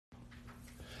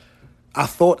I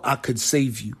thought I could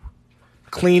save you.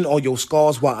 Clean all your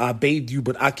scars while I bathed you,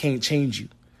 but I can't change you.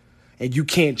 And you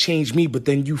can't change me, but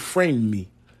then you framed me.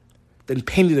 Then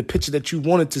painted a picture that you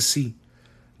wanted to see.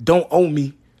 Don't owe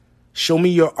me. Show me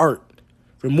your art.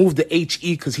 Remove the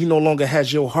HE because he no longer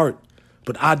has your heart.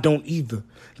 But I don't either.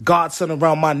 God's son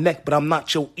around my neck, but I'm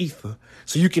not your ether.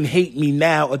 So you can hate me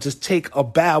now or just take a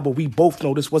bow, but we both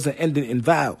know this wasn't ending in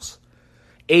vows.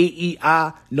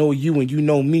 I know you and you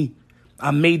know me.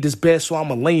 I made this bed, so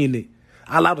I'ma lay in it.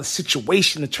 I allowed a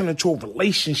situation to turn into a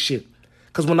relationship.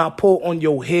 Because when I pull on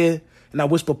your hair and I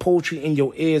whisper poetry in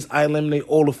your ears, I eliminate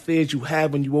all the fears you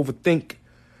have when you overthink.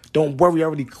 Don't worry, I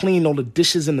already cleaned all the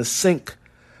dishes in the sink.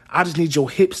 I just need your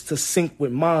hips to sync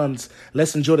with mine's.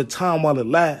 Let's enjoy the time while it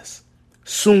lasts.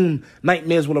 Soon,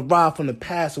 nightmares will arrive from the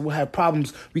past and we'll have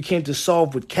problems we can't just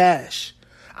solve with cash.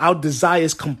 Our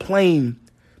desires complain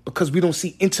because we don't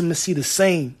see intimacy the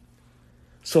same.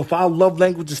 So if our love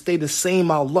languages stay the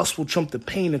same, our lust will trump the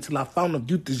pain until our fountain of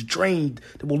youth is drained.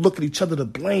 That we'll look at each other to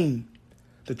blame.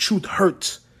 The truth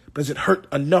hurts, but does it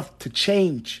hurt enough to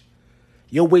change?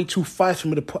 You're way too fast for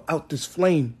me to put out this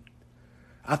flame.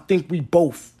 I think we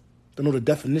both don't know the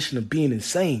definition of being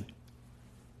insane.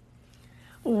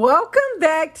 Welcome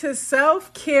back to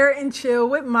Self-Care and Chill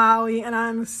with Molly, and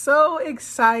I'm so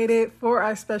excited for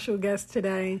our special guest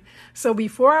today. So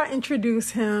before I introduce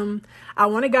him, I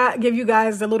want to give you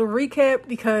guys a little recap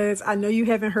because I know you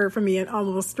haven't heard from me in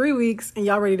almost 3 weeks, and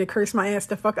y'all ready to curse my ass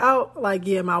the fuck out. Like,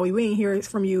 yeah, Molly, we ain't hear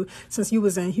from you since you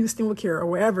was in Houston with Kira or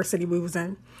wherever city we was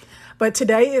in. But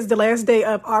today is the last day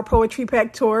of our Poetry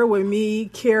Pack tour with me,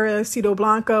 Kira, Cito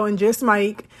Blanco, and just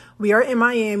Mike. We are in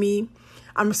Miami.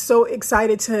 I'm so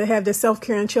excited to have the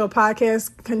Self-Care and Chill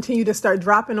podcast continue to start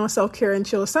dropping on Self-Care and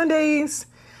Chill Sundays.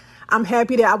 I'm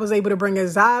happy that I was able to bring a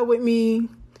Zai with me.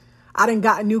 I done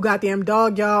got a new goddamn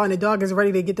dog, y'all, and the dog is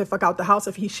ready to get the fuck out the house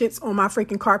if he shits on my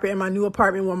freaking carpet in my new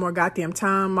apartment one more goddamn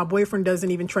time. My boyfriend doesn't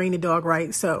even train the dog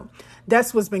right, so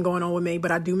that's what's been going on with me.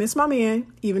 But I do miss my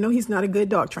man, even though he's not a good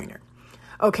dog trainer.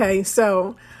 Okay,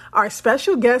 so our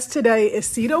special guest today is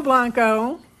Cito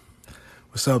Blanco.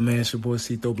 What's up, man? It's your boy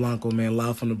Cito Blanco, man,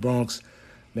 live from the Bronx.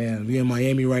 Man, we in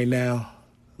Miami right now.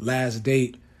 Last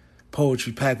date,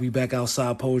 Poetry Pack. We back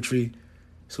outside poetry.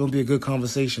 It's going to be a good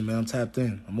conversation, man. I'm tapped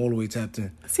in. I'm all the way tapped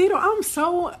in. Cito, I'm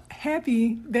so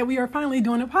happy that we are finally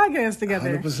doing a podcast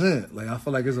together. 100%. Like, I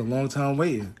feel like it's a long time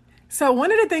waiting. So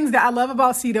one of the things that I love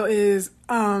about Cito is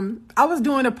I was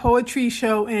doing a poetry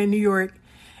show in New York,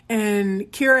 and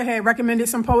Kira had recommended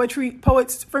some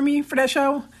poets for me for that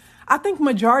show. I think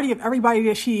majority of everybody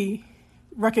that she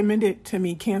recommended to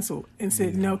me canceled and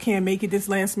said, no, can't make it this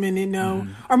last minute, no.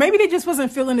 Or maybe they just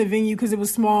wasn't feeling the venue because it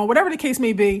was small, whatever the case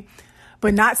may be.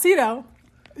 But not Cito.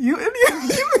 You was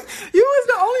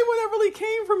the only one that really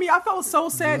came for me. I felt so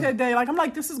sad that day. Like, I'm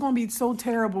like, this is going to be so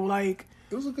terrible. Like,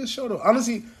 it was a good show, though.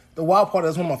 Honestly, the Wild Part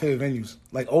is one of my favorite venues.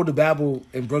 Like, Old the Babel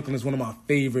in Brooklyn is one of my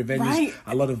favorite venues. Right.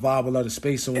 I love the vibe. I love the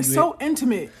space. So it's so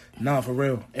intimate. Nah, for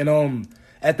real. And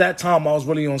at that time, I was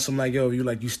really on some like, yo,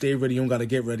 you stay ready, you don't got to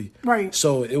get ready. Right.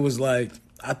 So it was like,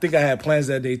 I think I had plans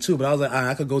that day too, but I was like,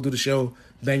 I could go do the show,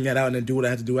 bang that out, and then do what I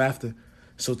had to do after.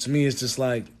 So to me, it's just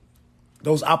like,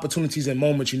 those opportunities and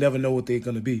moments, you never know what they're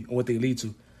going to be or what they lead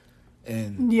to.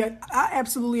 And yeah, I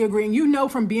absolutely agree. And you know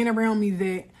from being around me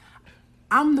that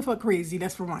I'm the fuck crazy.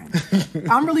 That's for one.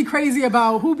 I'm really crazy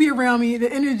about who be around me,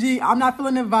 the energy. I'm not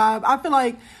feeling the vibe. I feel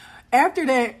like after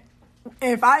that,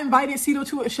 if I invited Cito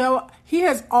to a show, he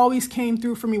has always came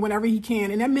through for me whenever he can.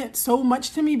 And that meant so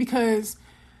much to me because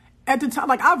at the time,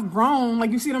 like, I've grown,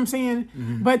 like, you see what I'm saying?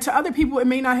 Mm-hmm. But to other people, it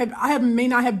may not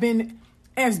have been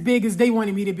as big as they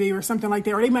wanted me to be or something like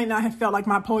that. Or they might not have felt like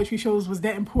my poetry shows was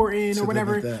that important or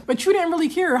whatever. Like, but you didn't really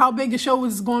care how big the show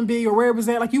was going to be or where it was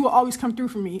at. Like, you would always come through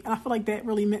for me. And I feel like that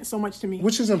really meant so much to me.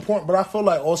 Which is important. But I feel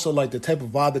like also, like, the type of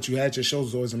vibe that you had at your shows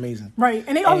was always amazing. Right.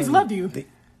 And they always loved you.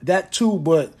 That too,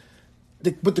 but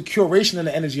the curation and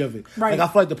the energy of it. Right. Like,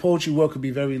 I feel like the poetry world could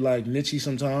be very, like, niche-y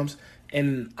sometimes.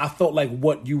 And I felt like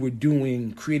what you were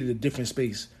doing created a different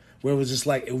space where it was just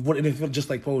like, it felt just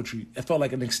like poetry. It felt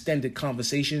like an extended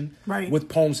conversation with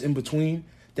poems in between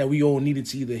that we all needed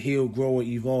to either heal, grow, or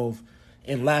evolve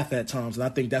and laugh at times. And I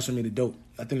think that's what made it dope.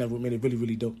 I think that made it really,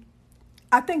 really dope.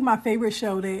 I think my favorite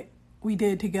show that we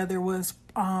did together was,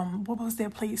 what was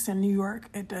that place in New York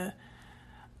at the,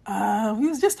 we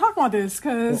was just talking about this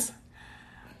because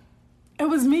It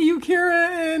was me, you,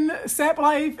 Kira, and Sap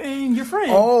Life, and your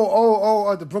friend.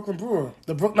 The Brooklyn Brewer.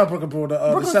 Not Brooklyn Brewer, the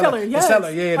Brooklyn Cellar. Cellar, yes. The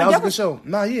Cellar, yeah, Like, that was a good show.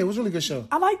 Nah, yeah, it was a really good show.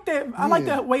 I liked that. I liked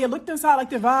the way it looked inside. I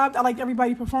liked the vibe. I liked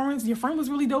everybody's performance. Your friend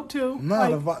was really dope, too.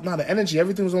 The energy,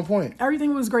 everything was on point.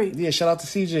 Everything was great. Yeah, shout out to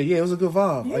CJ. Yeah, it was a good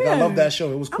vibe. Yeah. Like, I love that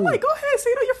show. It was cool. I'm like, go ahead,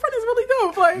 CJ, your friend is really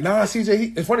dope. Like, nah,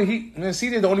 CJ, it's funny,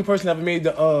 CJ the only person that ever made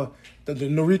the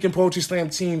Norican Poetry Slam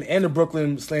team and the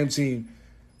Brooklyn Slam team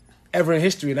ever in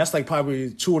history, and that's like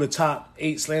probably 2 of the top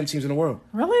 8 slam teams in the world.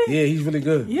 Really? Yeah, he's really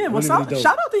good. Yeah, well, really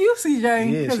shout out to you,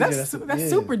 CJ, because CJ, that's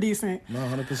super decent. No,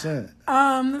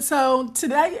 100%. So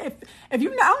today, if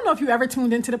you, I don't know if you ever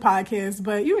tuned into the podcast,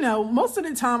 but most of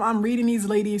the time I'm reading these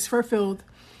ladies for filth,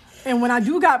 and when I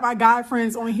do got my guy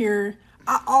friends on here,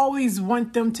 I always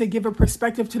want them to give a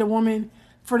perspective to the woman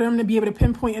for them to be able to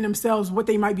pinpoint in themselves what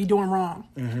they might be doing wrong.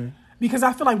 Mm-hmm. Because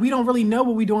I feel like we don't really know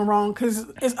what we're doing wrong because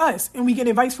it's us. And we get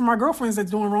advice from our girlfriends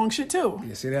that's doing wrong shit too.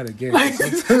 Yeah, say that again.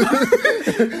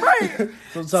 Right.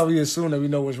 Sometimes we assume that we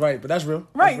know what's right, but that's real.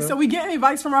 Right. That's real. So we get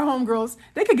advice from our homegirls.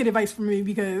 They could get advice from me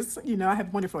because, I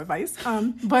have wonderful advice.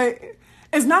 But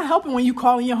it's not helping when you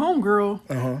call in your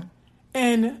homegirl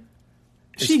and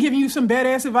she giving you some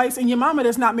badass advice, and your mama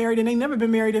that's not married and ain't never been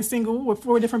married and single with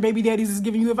 4 different baby daddies is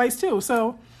giving you advice too.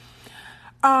 So,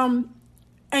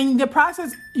 and the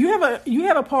process, you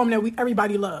have a poem that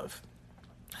everybody love.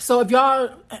 So if y'all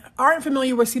aren't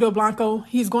familiar with Cito Blanco,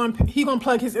 he's going to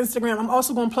plug his Instagram. I'm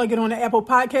also going to plug it on the Apple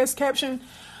Podcast caption.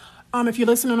 If you're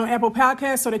listening on Apple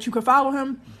Podcast, so that you can follow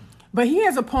him. But he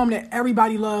has a poem that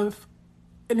everybody love,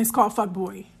 and it's called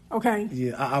Fuckboy. Okay.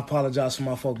 Yeah, I apologize for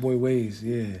my fuckboy ways.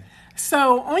 Yeah.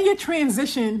 So on your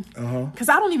transition, because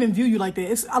I don't even view you like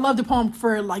that. I love the poem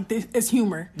for like this. It's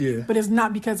humor. Yeah. But it's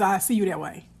not because I see you that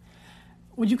way.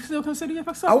 Would you still consider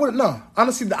yourself? I wouldn't. No,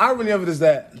 honestly, the irony of it is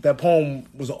that poem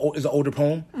is an older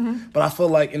poem, but I feel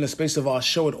like in the space of our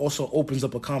show, it also opens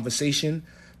up a conversation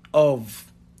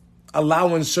of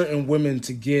allowing certain women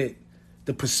to get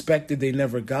the perspective they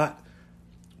never got,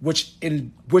 which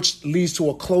leads to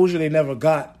a closure they never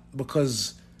got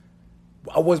because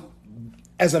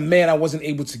as a man, I wasn't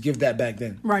able to give that back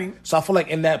then. Right. So I feel like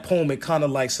in that poem, it kind of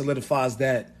like solidifies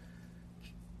that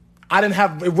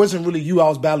it wasn't really you, I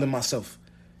was battling myself.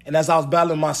 And as I was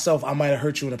battling myself, I might have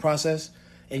hurt you in the process.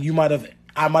 And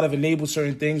I might have enabled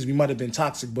certain things. We might have been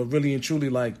toxic, but really and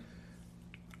truly, like,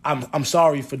 I'm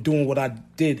sorry for doing what I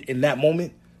did in that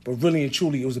moment. But really and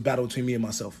truly, it was a battle between me and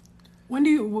myself. When do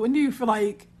you feel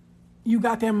like you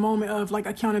got that moment of like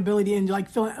accountability and like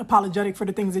feeling apologetic for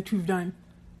the things that you've done?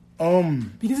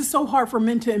 Because it's so hard for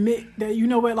men to admit that, you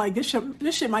know what, like this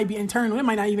shit might be internal. It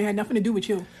might not even have nothing to do with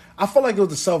you. I feel like it was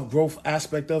the self-growth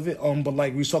aspect of it. But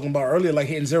like we was talking about earlier, like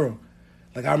hitting zero.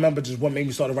 Like I remember just what made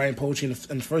me start writing poetry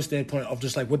in the first standpoint of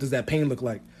just like, what does that pain look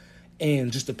like?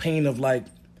 And just the pain of like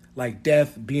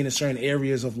death, being in certain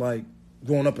areas of like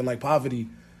growing up in like poverty.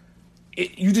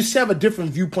 You just have a different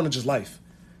viewpoint of just life.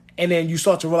 And then you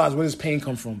start to realize where does pain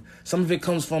come from. Some of it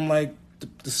comes from like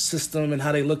the system and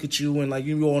how they look at you, and like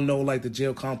you all know like the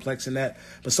jail complex and that,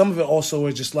 but some of it also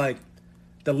is just like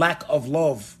the lack of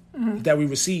love that we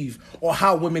receive, or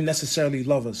how women necessarily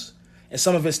love us. And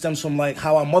some of it stems from like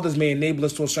how our mothers may enable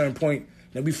us to a certain point,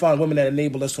 and we find women that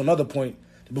enable us to another point.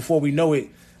 Before we know it,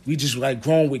 we just like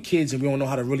grown with kids and we don't know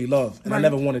how to really love. And right. I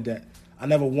never wanted that. I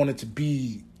never wanted to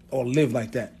be or live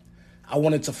like that. I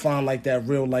wanted to find like that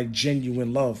real like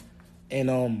genuine love,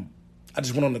 and I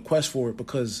just went on the quest for it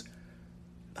because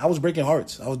I was breaking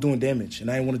hearts. I was doing damage, and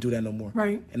I didn't want to do that no more.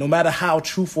 Right. And no matter how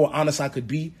truthful or honest I could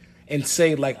be and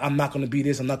say, like, I'm not going to be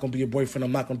this, I'm not going to be your boyfriend,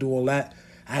 I'm not going to do all that,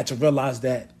 I had to realize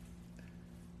that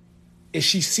if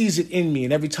she sees it in me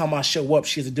and every time I show up,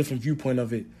 she has a different viewpoint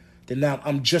of it, then now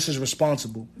I'm just as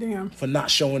responsible for not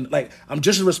showing. Like, I'm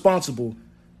just as responsible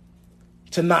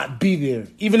to not be there.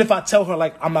 Even if I tell her,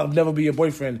 like, I'll never be your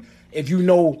boyfriend, if you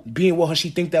know being with her, she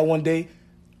think that one day,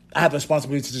 I have the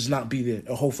responsibility to just not be there,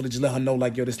 or hopefully just let her know,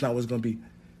 like, yo, that's not what it's going to be.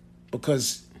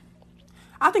 Because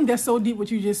I think that's so deep what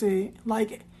you just said.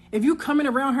 Like, if you coming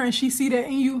around her and she see that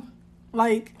in you,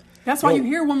 like, that's why you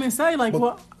hear women say, like,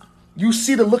 well, you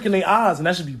see the look in their eyes, and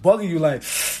that should be bugging you, like,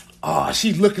 oh,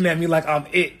 she's looking at me like I'm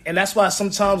it. And that's why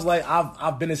sometimes, like,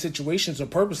 I've been in situations where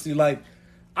purposely, like,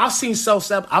 I've seen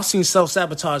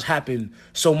self-sabotage happen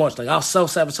so much. Like, I'll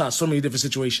self-sabotage so many different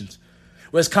situations.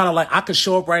 Where it's kind of like I could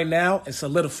show up right now and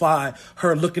solidify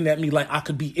her looking at me like I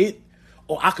could be it,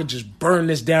 or I could just burn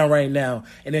this down right now.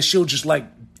 And then she'll just like,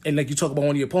 and like you talk about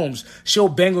one of your poems, she'll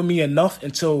bang with me enough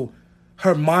until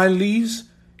her mind leaves,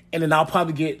 and then I'll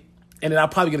probably get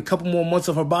a couple more months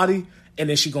of her body, and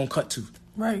then she gonna cut too.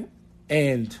 Right.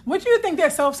 And what do you think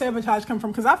that self-sabotage come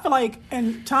from? Because I feel like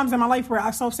in times in my life where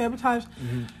I self-sabotage,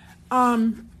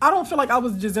 I don't feel like I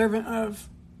was deserving of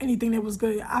anything that was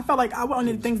good. I felt like I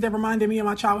wanted things that reminded me of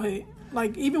my childhood.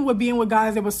 Like, even with being with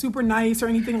guys that were super nice or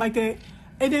anything like that,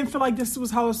 it didn't feel like this was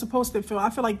how it was supposed to feel. I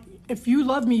feel like if you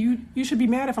love me, you should be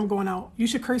mad if I'm going out. You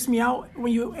should curse me out.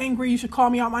 When you're angry, you should call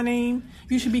me out my name.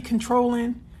 You should be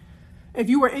controlling. If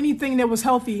you were anything that was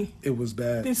healthy, it was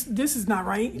bad. This is not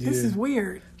right. Yeah. This is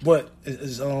weird. But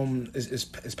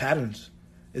it's patterns,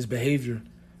 it's behavior,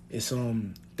 it's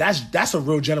that's a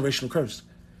real generational curse.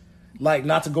 Like,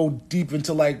 not to go deep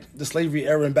into like the slavery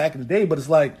era and back in the day, but it's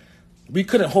like we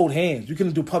couldn't hold hands, we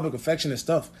couldn't do public affection and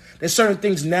stuff. There's certain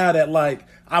things now that like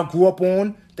I grew up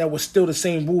on that was still the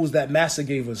same rules that Master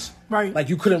gave us. Right. Like,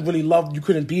 you couldn't really love, you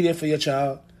couldn't be there for your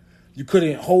child. You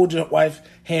couldn't hold your wife's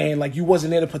hand, like you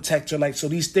wasn't there to protect her. Like, so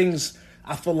these things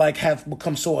I feel like have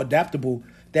become so adaptable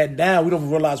that now we don't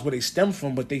realize where they stem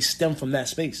from, but they stem from that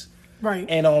space. Right.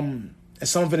 And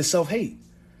some of it is self-hate.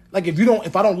 Like,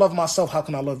 if I don't love myself, how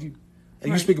can I love you?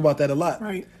 And you speak about that a lot.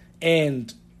 Right.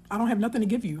 And I don't have nothing to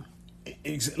give you.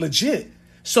 Legit.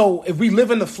 So if we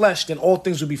live in the flesh, then all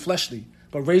things will be fleshly.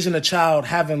 But raising a child,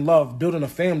 having love, building a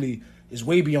family is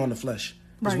way beyond the flesh.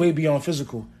 It's way beyond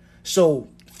physical. So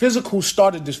physical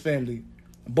started this family,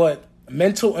 but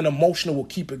mental and emotional will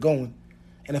keep it going.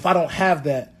 And if I don't have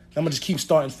that, I'm going to just keep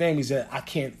starting families that I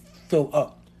can't fill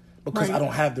up because I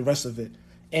don't have the rest of it.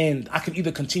 And I can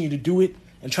either continue to do it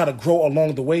and try to grow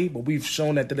along the way, but we've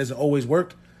shown that doesn't always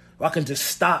work, or I can just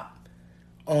stop,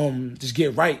 just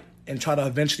get right and try to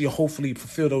eventually, hopefully,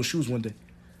 fulfill those shoes one day.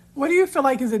 What do you feel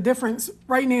like is the difference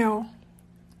right now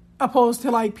opposed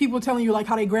to like people telling you like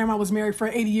how their grandma was married for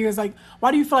 80 years? Like,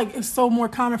 why do you feel like it's so more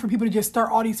common for people to just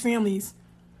start all these families?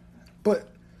 But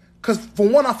because for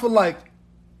one, I feel like,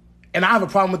 and I have a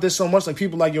problem with this so much, like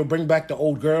people like, yo, bring back the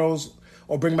old girls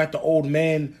or bring back the old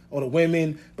men or the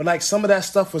women. But like some of that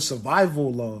stuff was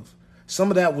survival love. Some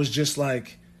of that was just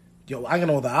like, yo, I got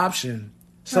no other option.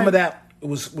 Some of that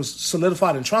was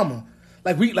solidified in trauma.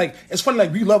 It's funny,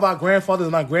 like we love our grandfathers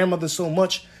and our grandmothers so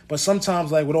much, but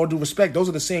sometimes, like with all due respect, those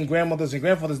are the same grandmothers and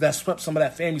grandfathers that swept some of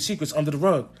that family secrets under the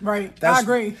rug. Right, I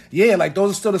agree. Yeah, like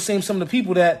those are still the same, some of the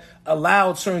people that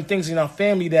allowed certain things in our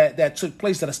family that took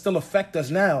place that still affect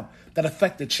us now, that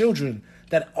affect the children,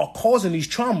 that are causing these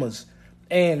traumas.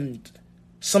 And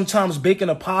sometimes baking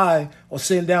a pie or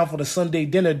sitting down for the Sunday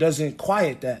dinner doesn't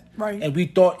quiet that. Right. And we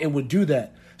thought it would do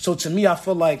that. So to me, I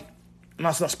feel like, I'm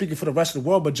not speaking for the rest of the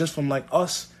world, but just from like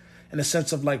us, in the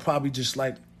sense of like probably just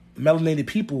like melanated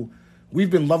people, we've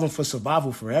been loving for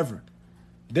survival forever.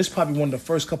 This is probably one of the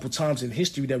first couple times in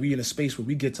history that we're in a space where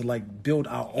we get to like build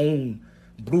our own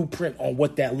blueprint on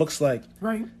what that looks like.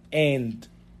 Right. And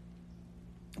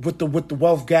with the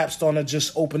wealth gap starting to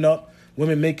just open up,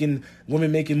 women making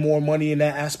more money in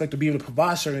that aspect of being able to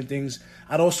provide certain things,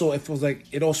 it feels like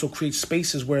it also creates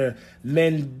spaces where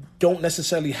men don't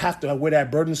necessarily have to wear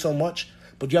that burden so much,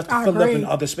 but you have to fill it up in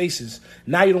other spaces.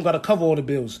 Now you don't got to cover all the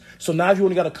bills. So now if you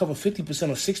only got to cover 50%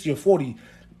 or 60 or 40,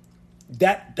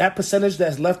 that percentage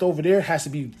that's left over there has to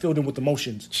be filled in with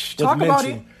emotions. Talk with about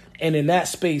mental. it. And in that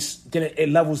space, then it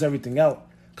levels everything out.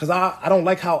 Because I don't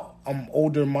like how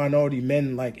older minority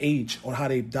men like age or how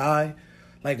they die.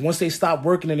 Like, once they stop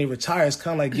working and they retire, it's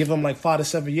kind of like give them like 5 to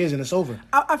 7 years and it's over.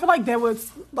 I feel like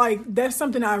that's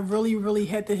something I really, really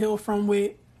had to heal from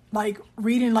with, like,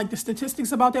 reading, like, the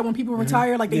statistics about that when people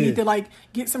retire. Like, they need to, like,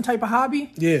 get some type of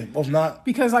hobby. Yeah, if not.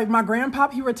 Because, like, my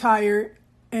grandpop, he retired,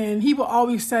 and he would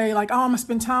always say, like, oh, I'm going to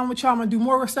spend time with y'all. I'm going to do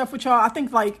more stuff with y'all. I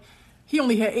think, like, he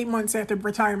only had 8 months after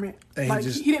retirement. And like,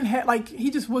 he didn't have, like,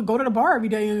 he just would go to the bar every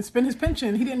day and spend his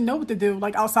pension. He didn't know what to do,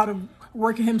 like, outside of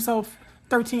working himself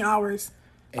 13 hours.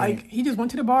 Like, he just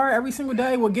went to the bar every single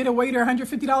day, would get a waiter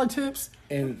 $150 tips.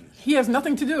 And he has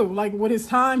nothing to do, like, with his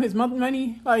time, his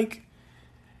money, like,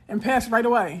 and pass right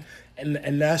away.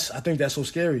 And I think that's so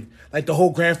scary. Like, the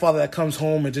whole grandfather that comes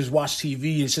home and just watch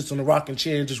TV and sits on the rocking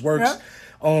chair and just works.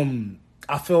 Yep.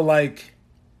 I feel like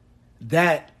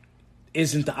that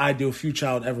isn't the ideal future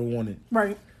I would ever wanted.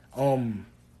 Right. Look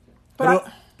at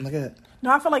that.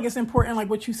 No, I feel like it's important, like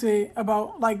what you said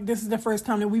about, like, this is the first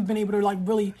time that we've been able to, like,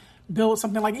 really build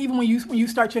something. Like, even when you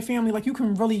start your family, like, you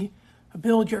can really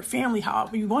build your family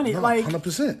however you want it. No, like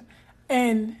 100%.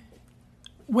 And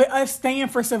with us staying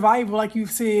for survival, like you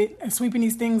said, and sweeping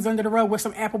these things under the rug with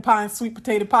some apple pie and sweet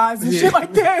potato pies and shit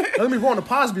like that. Let me go on, the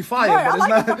pies be fire. Right, but I it's like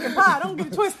not... the fucking pie. Don't get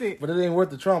it twisted. But it ain't worth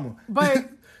the trauma. But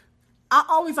I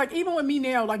always, like, even with me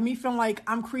now, like, me feeling like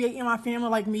I'm creating my family,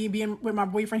 like me being with my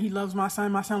boyfriend, he loves my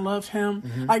son loves him.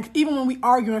 Mm-hmm. Like, even when we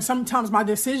argue, and sometimes my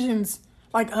decisions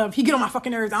Like, if he get on my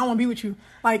fucking nerves, I don't want to be with you.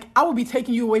 Like, I would be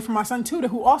taking you away from my son, too,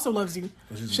 who also loves you.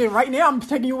 Shit, right now, I'm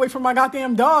taking you away from my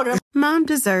goddamn dog. Mom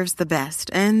deserves the best,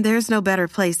 and there's no better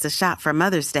place to shop for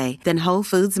Mother's Day than Whole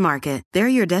Foods Market. They're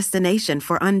your destination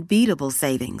for unbeatable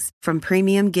savings, from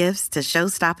premium gifts to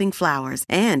show-stopping flowers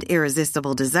and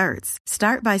irresistible desserts.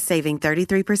 Start by saving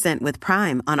 33% with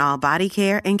Prime on all body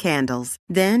care and candles.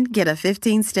 Then get a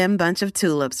 15-stem bunch of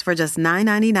tulips for just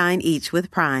 $9.99 each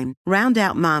with Prime. Round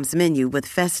out Mom's menu with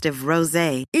festive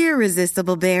rosé,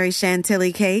 irresistible berry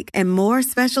chantilly cake, and more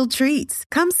special treats.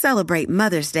 Come celebrate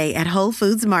Mother's Day at Whole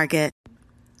Foods Market.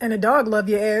 And the dog love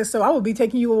your ass, so I will be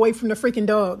taking you away from the freaking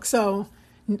dog. So,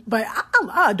 but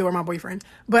I adore my boyfriend.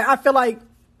 But I feel like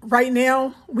right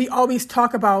now, we always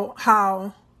talk about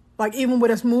how, like, even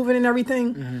with us moving and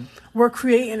everything, we're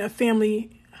creating a family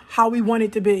how we want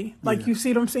it to be. Like, you see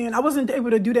what I'm saying? I wasn't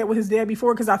able to do that with his dad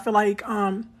before because I feel like,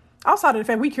 outside of the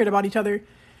fact we cared about each other,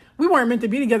 we weren't meant to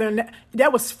be together. And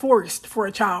that was forced for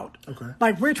a child. Okay.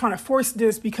 Like, we're trying to force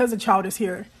this because a child is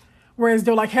here. Whereas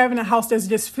they're like having a house that's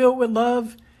just filled with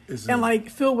love and like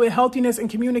filled with healthiness and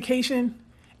communication.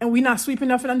 And we not sweeping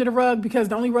nothing under the rug because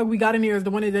the only rug we got in here is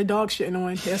the one that dog shitting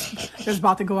on. That's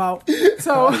about to go out.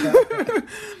 So,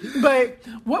 but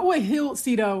what would Hill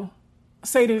Cito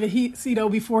say to Cito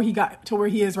before he got to where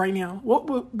he is right now? What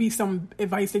would be some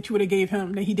advice that you would have gave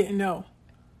him that he didn't know?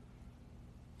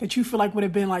 That you feel like would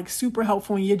have been like super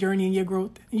helpful in your journey and your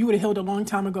growth. And you would have healed a long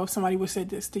time ago if somebody would have said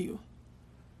this to you.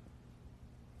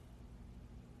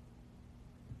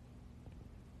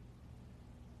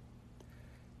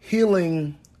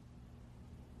 Healing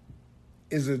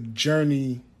is a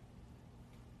journey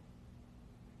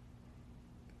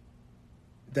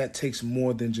that takes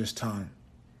more than just time.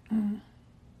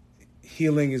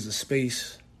 Healing is a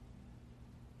space,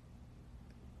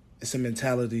 it's a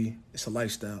mentality, it's a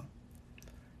lifestyle.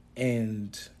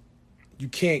 And you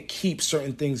can't keep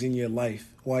certain things in your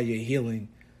life while you're healing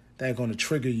that are going to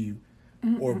trigger you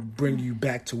or bring you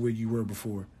back to where you were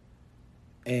before.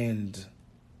 And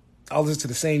I'll listen to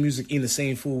the same music, eating the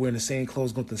same food, wearing the same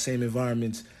clothes, going to the same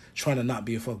environments, trying to not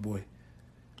be a fuckboy.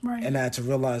 Right. And I had to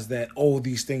realize that all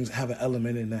these things have an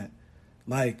element in that.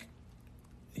 Like,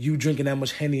 you drinking that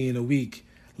much Henny in a week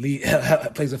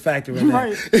plays a factor in that.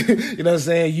 Right. You know what I'm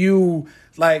saying? You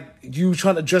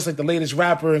trying to dress like the latest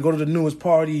rapper and go to the newest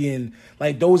party, and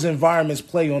like those environments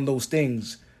play on those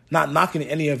things. Not knocking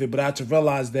any of it, but I had to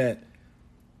realize that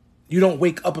you don't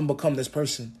wake up and become this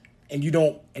person. And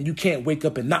you can't wake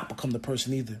up and not become the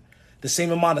person either. The same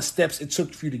amount of steps it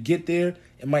took for you to get there,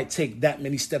 it might take that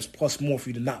many steps plus more for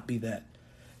you to not be that.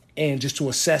 And just to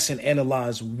assess and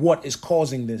analyze what is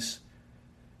causing this.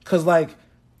 Because, like,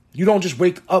 you don't just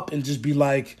wake up and just be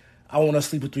like, I want to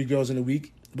sleep with 3 girls in a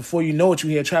week. Before you know it, you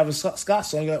hear Travis Scott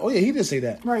song, you're like, oh yeah, he did say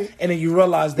that. Right. And then you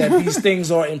realize that these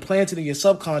things are implanted in your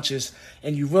subconscious,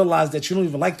 and you realize that you don't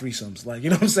even like threesomes. Like, you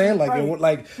know what I'm saying? Like, right.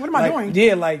 What am I doing?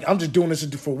 Yeah, like, I'm just doing this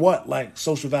for what? Like,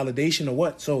 social validation or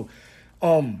what? So,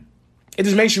 it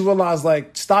just makes you realize,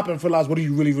 like, stop and realize, what do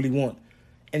you really, really want?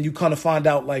 And you kind of find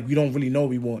out, like, we don't really know what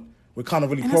we want. We're kind of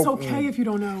really and it's okay if you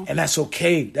don't know. And that's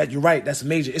okay. You're right. That's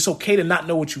major. It's okay to not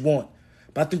know what you want.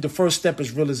 But I think the first step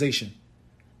is realization.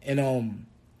 And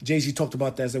Jay-Z talked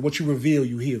about that. It's like, what you reveal,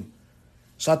 you heal.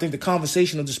 So I think the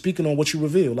conversation of just speaking on what you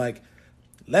reveal, like,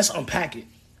 let's unpack it.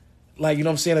 Like, you know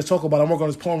what I'm saying? Let's talk about it. I'm working on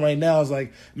this poem right now. It's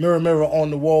like, mirror, mirror on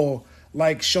the wall.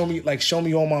 Show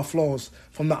me all my flaws.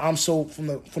 From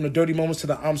the dirty moments to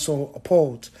the I'm so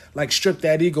appalled. Like, strip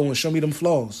that ego and show me them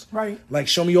flaws. Right. Like,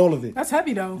 show me all of it. That's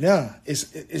heavy though. Yeah.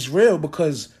 It's real,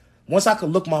 because once I could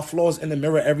look my flaws in the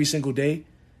mirror every single day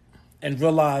and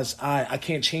realize I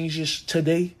can't change this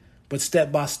today, but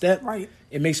step by step, right,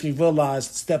 it makes me realize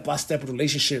step by step a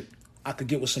relationship I could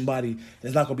get with somebody.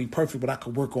 It's not going to be perfect, but I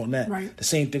could work on that. Right. The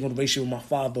same thing with the relationship with my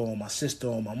father or my sister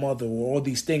or my mother or all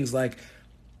these things. Like,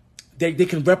 they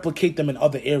can replicate them in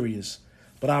other areas.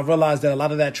 But I realized that a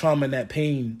lot of that trauma and that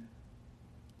pain,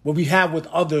 what we have with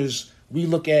others, we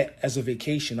look at as a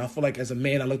vacation. I feel like as a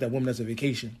man, I look at women as a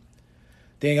vacation.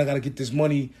 Dang, I got to get this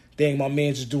money. Dang, my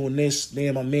man's just doing this.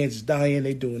 Dang, my man's just dying.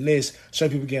 They doing this.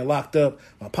 Certain people getting locked up.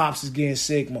 My pops is getting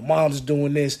sick. My mom's is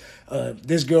doing this.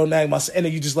 This girl nagging my son. And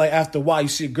then you just like, after a while, you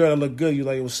see a girl that look good. You're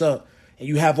like, what's up? And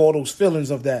you have all those feelings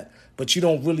of that. But you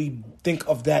don't really think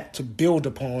of that to build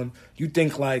upon. You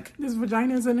think like... This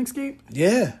vagina is an escape?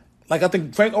 Yeah. Like, I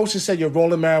think Frank Ocean said, you're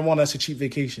rolling marijuana, that's a cheap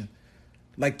vacation.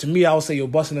 Like, to me, I would say you're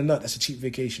busting a nut, that's a cheap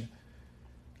vacation.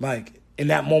 Like, in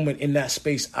that moment, in that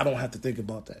space, I don't have to think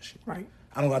about that shit. Right.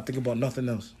 I don't have to think about nothing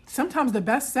else. Sometimes the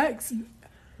best sex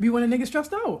be when a nigga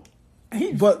stressed out.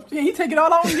 He take it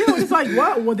all out on you. It's like,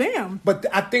 what? Well, damn. But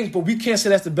we can't say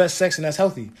that's the best sex and that's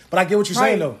healthy. But I get what you're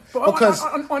saying though, but because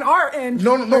on our end,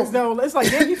 no, though, it's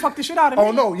like, damn, he fucked the shit out of me.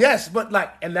 Oh no, yes, but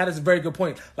like, and that is a very good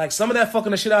point. Like some of that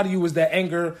fucking the shit out of you is that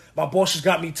anger. My boss just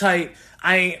got me tight.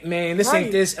 This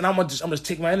ain't this, and I'm just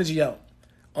take my energy out.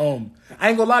 I ain't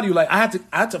gonna lie to you. Like I had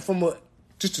to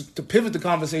to pivot the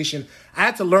conversation. I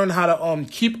had to learn how to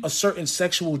keep a certain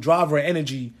sexual drive or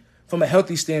energy from a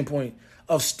healthy standpoint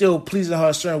of still pleasing her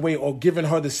a certain way or giving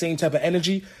her the same type of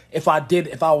energy if I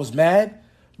was mad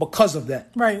because of that.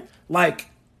 Right. Like,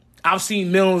 I've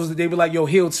seen millions that they be like, yo,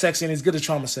 healed sex ain't as good as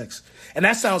trauma sex. And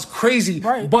that sounds crazy,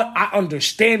 right. But I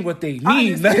understand what they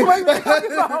mean. Like,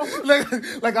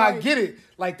 I get it.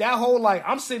 Like, that whole, like,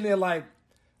 I'm sitting there like,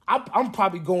 I'm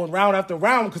probably going round after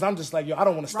round because I'm just like, yo, I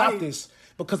don't want to stop this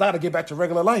because I got to get back to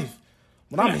regular life.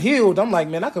 When I'm healed, I'm like,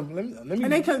 man, I could let me.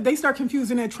 And they start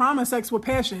confusing that trauma sex with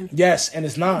passion. Yes, and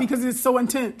it's not. Because it's so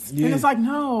intense. Yeah. And it's like,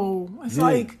 no. It's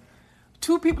like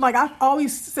two people, like I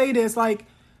always say this, like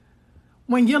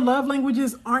when your love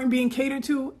languages aren't being catered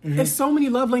to, there's so many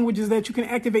love languages that you can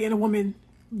activate in a woman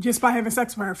just by having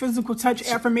sex with her. Physical touch,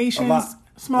 affirmations,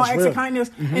 small acts of kindness.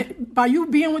 And by you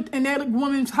being in that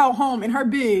woman's home, in her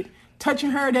bed,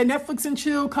 touching her, that Netflix and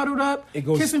chill, cuddled up,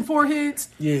 kissing foreheads.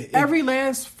 Yeah, every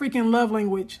last freaking love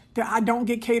language that I don't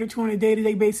get catered to on a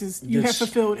day-to-day basis, you have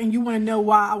fulfilled, and you want to know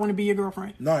why I want to be your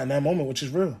girlfriend. No, in that moment, which is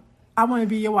real. I want to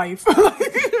be your wife.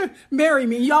 Marry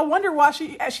me. Y'all wonder why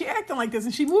she acting like this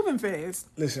and she moving fast.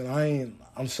 Listen,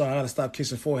 I'm sorry, I gotta stop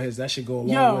kissing foreheads. That should go a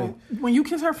long way. When you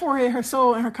kiss her forehead, her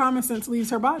soul and her common sense leaves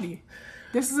her body.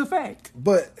 This is a fact.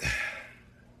 But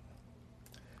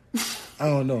I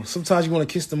don't know. Sometimes you want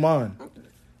to kiss the mind.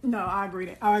 No, I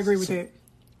agree with that.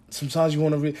 Sometimes you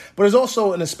want to but it's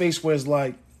also in a space where it's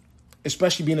like,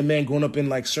 especially being a man growing up in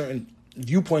like certain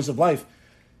viewpoints of life,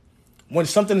 when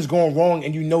something is going wrong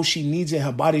and you know she needs it,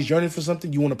 her body's yearning for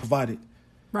something, you want to provide it.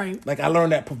 Right. Like I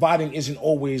learned that providing isn't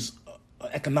always an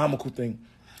economical thing.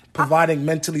 Providing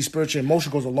mentally, spiritually,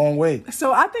 emotionally goes a long way.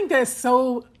 So I think that's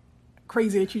so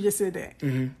crazy that you just said that.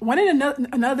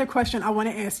 Another question I want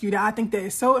to ask you that I think that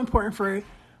is so important for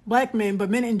Black men, but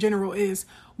men in general, is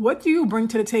what do you bring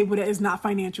to the table that is not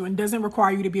financial and doesn't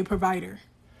require you to be a provider?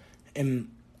 And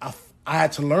I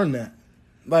had to learn that.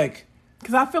 Like,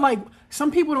 because I feel like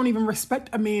some people don't even respect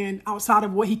a man outside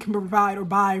of what he can provide or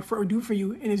buy for or do for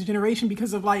you in his generation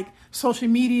because of like social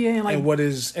media and like and what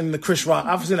is in the Chris Rock.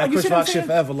 I've seen that Chris Rock shit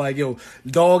forever. Like, yo,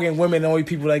 dog and women, the only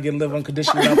people that get live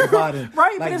unconditionally without providing.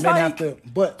 Right, like, but it's men like, have to.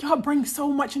 But y'all bring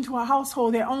so much into a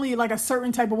household that only like a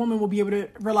certain type of woman will be able to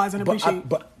realize and appreciate.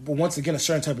 But once again, a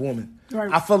certain type of woman.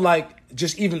 Right. I feel like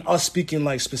just even us speaking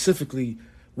like specifically,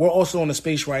 we're also in a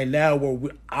space right now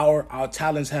where our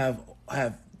talents have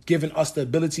given us the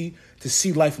ability to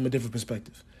see life from a different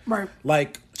perspective. Right.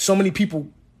 Like, so many people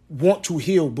want to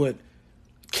heal, but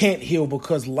can't heal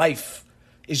because life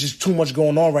is just too much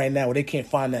going on right now where they can't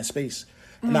find that space.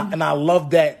 And I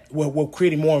love that we're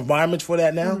creating more environments for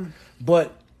that now.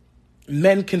 But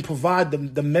men can provide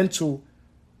the mental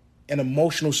and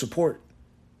emotional support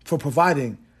for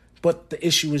providing. But the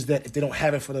issue is that if they don't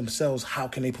have it for themselves, how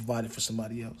can they provide it for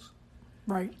somebody else?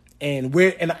 Right. And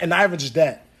not even just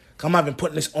that. I'm not even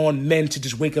putting this on men to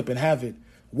just wake up and have it.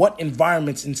 What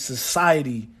environments in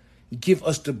society give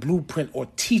us the blueprint or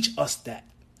teach us that?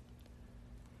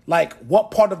 Like,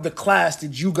 what part of the class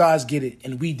did you guys get it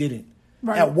and we didn't?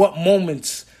 Right. At what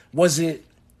moments was it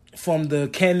from the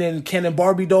Ken and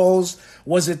Barbie dolls?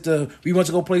 Was it we went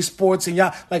to go play sports and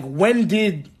y'all? Like, when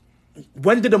did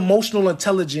emotional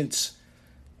intelligence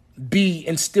be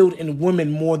instilled in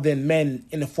women more than men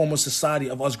in the former society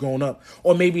of us growing up?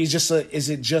 Or maybe is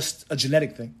it just a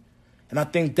genetic thing? And I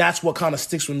think that's what kind of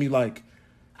sticks with me. Like,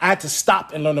 I had to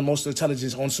stop and learn emotional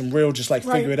intelligence on some real, just like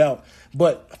figure it out.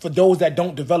 But for those that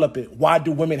don't develop it, why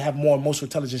do women have more emotional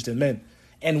intelligence than men?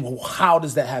 And how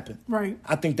does that happen? Right.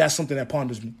 I think that's something that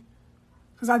ponders me.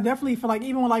 Because I definitely feel like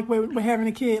even with having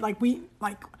a kid,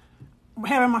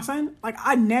 having my son, like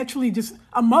I naturally just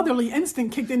a motherly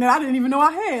instinct kicked in that I didn't even know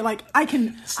I had. Like I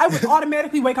would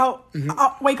automatically wake up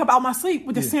out my sleep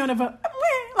with the sound of a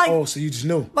like. Oh, so you just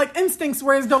knew. Like instincts,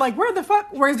 whereas though like where the fuck,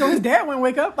 whereas though his dad wouldn't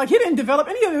wake up, like he didn't develop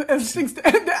any of the instincts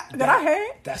that I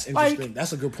had. That's interesting. Like,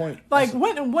 that's a good point. Like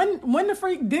when the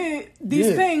freak did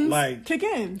these things like, kick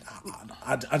in.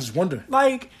 I just wonder.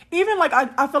 Like even like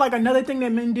I feel like another thing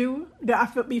that men do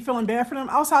that I be feeling bad for them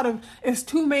outside of is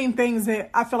two main things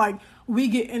that I feel like we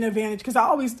get an advantage because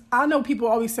I know people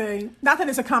always say, not that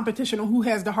it's a competition on who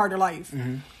has the harder life,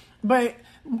 but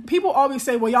people always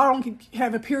say, well, y'all don't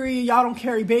have a period, y'all don't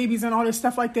carry babies and all this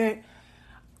stuff like that.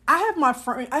 I have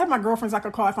my girlfriends I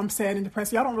could call if I'm sad and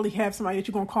depressed. Y'all don't really have somebody that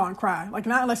you're gonna call and cry. Like,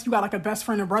 not unless you got like a best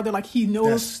friend or brother, like he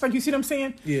knows. Like, you see what I'm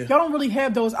saying? Yeah. Y'all don't really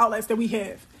have those outlets that we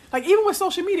have. Like, even with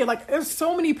social media, like there's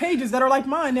so many pages that are like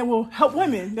mine that will help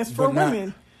women. That's for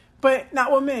women, but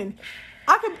not with men.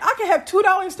 I could have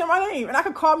 $2 to my name, and I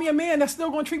could call me a man that's still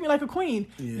gonna treat me like a queen.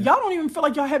 Yeah. Y'all don't even feel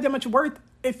like y'all have that much worth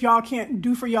if y'all can't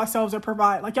do for yourselves or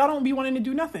provide. Like, y'all don't be wanting to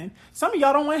do nothing. Some of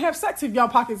y'all don't want to have sex if y'all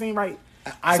pockets ain't right.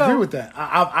 I agree with that.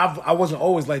 I wasn't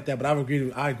always like that, but I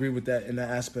agree with that in that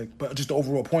aspect. But just the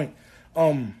overall point.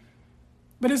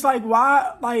 But it's like,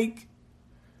 why? Like,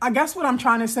 I guess what I'm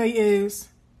trying to say is,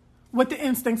 with the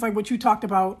instincts, like what you talked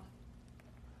about,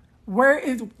 where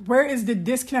is the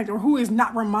disconnect, or who is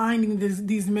not reminding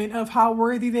these men of how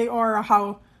worthy they are, or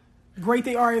how great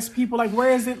they are as people? Like, where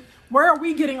is it? Where are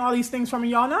we getting all these things from, and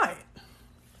y'all not?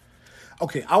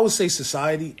 Okay, I would say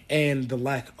society and the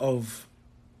lack of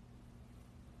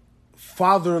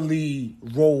fatherly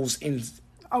roles in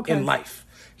life.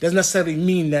 Doesn't necessarily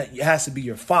mean that it has to be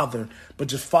your father, but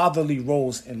just fatherly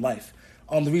roles in life.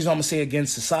 The reason I'm going to say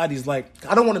against society is, like,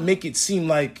 I don't want to make it seem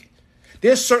like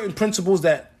there's certain principles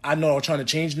that I know are trying to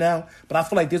change now, but I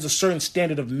feel like there's a certain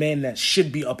standard of men that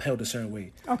should be upheld a certain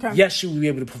way. Okay. Yes, should we be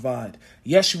able to provide?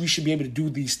 Yes, we should be able to do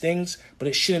these things, but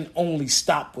it shouldn't only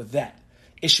stop with that.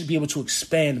 It should be able to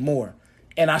expand more.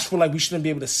 And I feel like we shouldn't be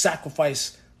able to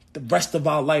sacrifice the rest of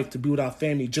our life to be with our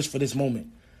family just for this moment.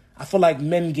 I feel like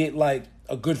men get like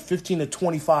a good 15 to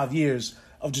 25 years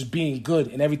of just being good,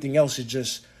 and everything else is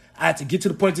just, I had to get to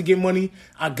the point to get money.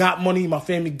 I got money, my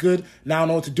family good. Now I don't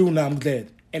know what to do. Now I'm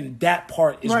dead. And that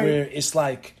part is where it's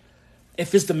like,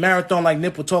 if it's the marathon like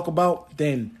Nip will talk about,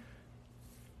 then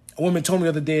a woman told me the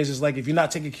other day, is just like, if you're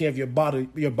not taking care of your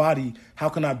body, how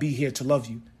can I be here to love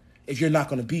you if you're not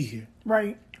going to be here?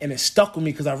 Right. And it stuck with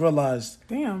me because I realized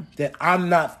that I'm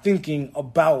not thinking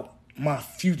about my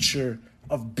future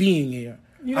of being here.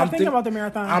 You're not thinking about the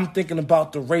marathon. I'm thinking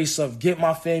about the race of get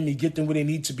my family, get them where they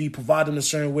need to be, provide them a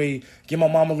certain way, get my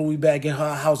mama Louis back, get her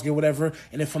a house, get whatever.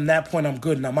 And then from that point, I'm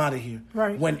good and I'm out of here.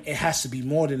 Right. When it has to be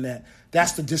more than that.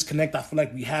 That's the disconnect I feel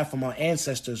like we have from our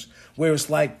ancestors, where it's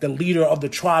like the leader of the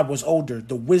tribe was older.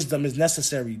 The wisdom is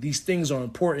necessary. These things are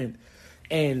important.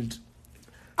 And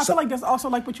I feel like that's also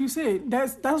like what you said.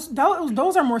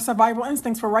 Those are more survival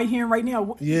instincts for right here and right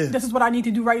now. Yeah. This is what I need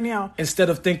to do right now.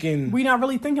 Instead of thinking... We're not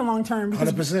really thinking long term.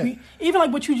 100%. Even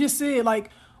like what you just said,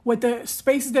 like with the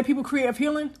spaces that people create of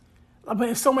healing, but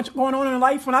there's so much going on in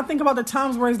life. When I think about the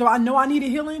times where as though I know I needed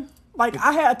healing, like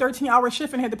I had a 13-hour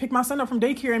shift and had to pick my son up from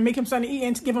daycare and make him something to eat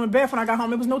and give him a bath when I got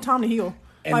home. It was no time to heal.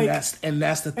 And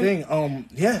that's the thing.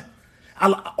 Yeah.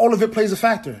 All of it plays a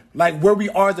factor. Like where we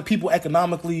are as the people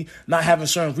economically, not having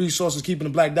certain resources, keeping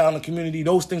the black down in the community,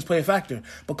 those things play a factor.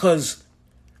 Because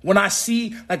when I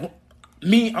see, like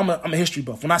me, I'm a history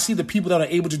buff. When I see the people that are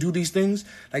able to do these things,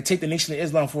 like take the Nation of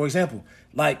Islam, for example,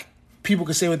 like people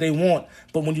can say what they want,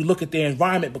 but when you look at their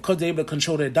environment, because they're able to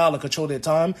control their dollar, control their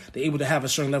time, they're able to have a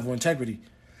certain level of integrity.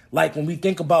 Like when we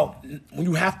think about when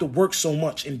you have to work so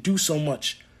much and do so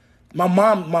much, my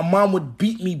mom would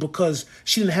beat me because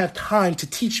she didn't have time to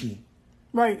teach me.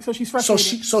 Right, so she's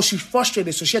frustrated. So she's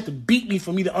frustrated, so she had to beat me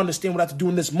for me to understand what I have to do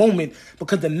in this moment,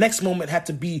 because the next moment had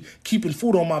to be keeping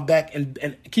food on my back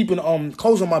and keeping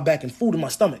clothes on my back and food in my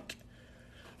stomach.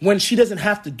 When she doesn't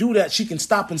have to do that, she can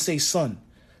stop and say, son,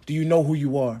 do you know who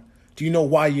you are? Do you know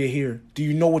why you're here? Do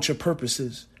you know what your purpose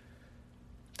is?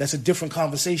 That's a different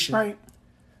conversation. Right.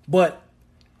 But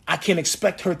I can't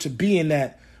expect her to be in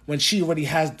that when she already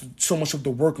has so much of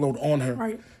the workload on her.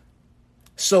 Right.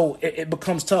 So it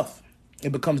becomes tough.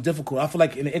 It becomes difficult. I feel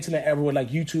like in the internet era with like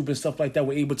YouTube and stuff like that,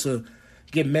 we're able to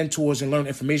get mentors and learn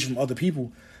information from other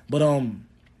people. But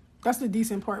that's the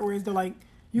decent part, where it's the like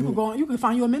you can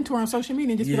find you a mentor on social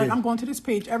media and just be like, I'm going to this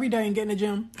page every day and getting in the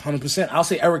gym. 100%. I'll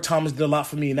say Eric Thomas did a lot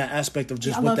for me in that aspect of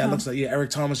just what that looks like. Yeah,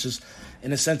 Eric Thomas just in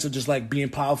the sense of just like being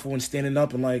powerful and standing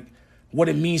up and like what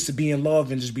it means to be in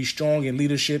love and just be strong in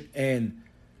leadership. And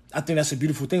I think that's a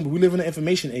beautiful thing. But we live in an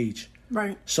information age.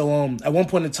 Right. So at one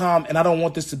point in time, and I don't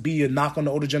want this to be a knock on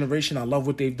the older generation. I love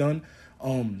what they've done.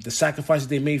 The sacrifices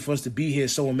they made for us to be here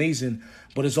is so amazing.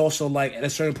 But it's also like at a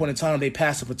certain point in time, they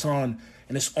pass the baton,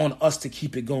 and it's on us to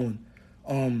keep it going.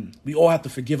 We all have to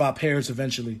forgive our parents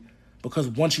eventually, because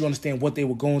once you understand what they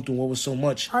were going through, what was so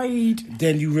much, right,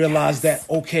 then you realize that,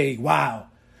 okay, wow.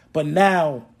 But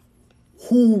now,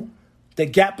 the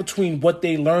gap between what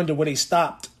they learned and where they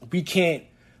stopped, we can't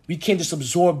just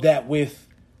absorb that with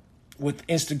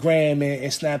Instagram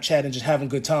and Snapchat and just having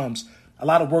good times. A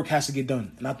lot of work has to get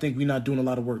done, and I think we're not doing a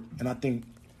lot of work. And I think,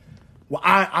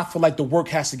 I feel like the work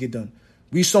has to get done.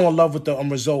 We so in love with the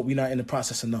result, we're not in the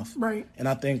process enough. Right. And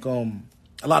I think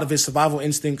a lot of it's survival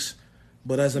instincts.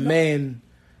 But as a man,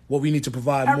 what we need to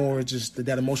provide more is just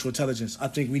that emotional intelligence. I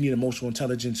think we need emotional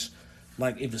intelligence,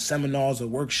 like if it's seminars or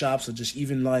workshops or just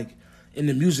even like in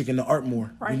the music and the art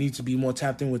more. Right. We need to be more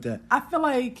tapped in with that. I feel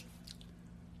like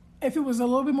if it was a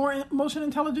little bit more emotional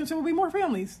intelligence, it would be more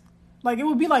families. Like, it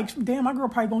would be like, damn, my girl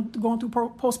probably going through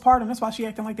postpartum. That's why she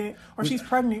acting like that. Or she's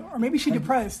pregnant. Or maybe she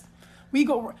depressed. We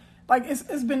go... Like,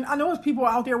 it's been... I know there's people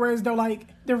out there where they're like,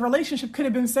 their relationship could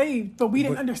have been saved, but we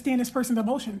didn't understand this person's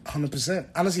emotion. 100%.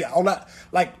 Honestly, all that...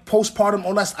 Like, postpartum,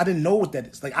 all that... I didn't know what that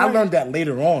is. Like, I learned that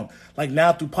later on. Like,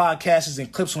 now through podcasts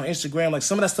and clips on Instagram, like,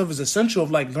 some of that stuff is essential of,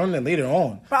 like, learning it later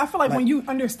on. But I feel like when you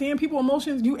understand people's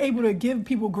emotions, you're able to give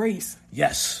people grace.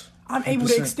 Yes. I'm able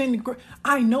to extend.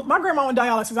 I know my grandma on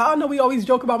dialysis. I know we always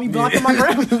joke about me blocking my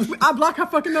grandma. I blocked her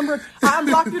fucking number. I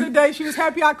unblocked her today. She was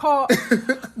happy I called.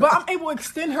 But I'm able to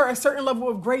extend her a certain level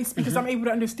of grace because I'm able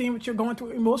to understand what you're going through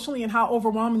emotionally and how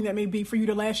overwhelming that may be for you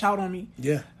to lash out on me.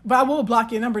 Yeah. But I will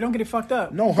block your number. Don't get it fucked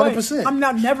up. No, 100%. But I'm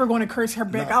not never going to curse her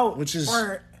back out. Which is...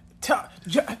 Or tell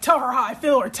her how I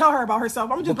feel or tell her about herself.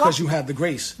 I'm just because you have the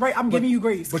grace. Right. I'm giving you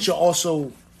grace. But you're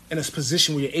also in a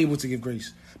position where you're able to give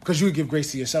grace because you give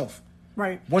grace to yourself.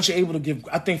 Right. Once you're able to give,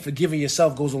 I think forgiving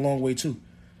yourself goes a long way too.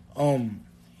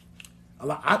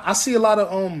 I see a lot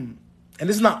of and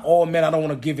this is not all men. I don't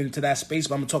want to give into that space,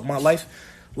 but I'm gonna talk my life.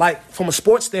 Like from a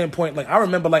sports standpoint, like I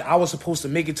remember, like I was supposed to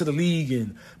make it to the league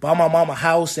and buy my mama a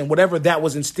house and whatever that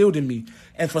was instilled in me.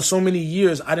 And for so many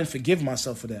years, I didn't forgive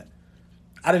myself for that.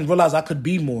 I didn't realize I could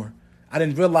be more. I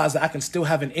didn't realize that I can still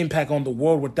have an impact on the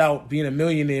world without being a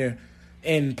millionaire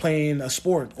and playing a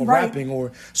sport or rapping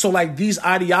or so. Like these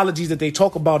ideologies that they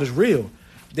talk about is real.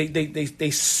 They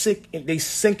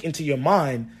sink into your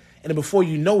mind, and then before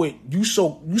you know it, you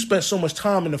spent so much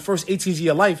time in the first 18 years of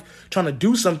your life trying to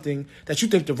do something that you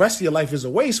think the rest of your life is a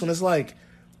waste. When it's like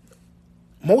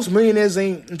most millionaires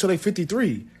ain't until they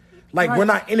 53. Like we're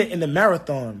not in it in the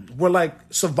marathon. We're like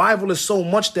survival is so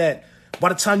much that by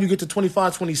the time you get to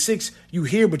 25, 26, you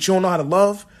here but you don't know how to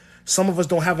love. Some of us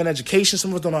don't have an education.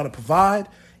 Some of us don't know how to provide.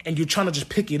 And you're trying to just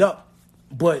pick it up.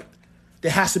 But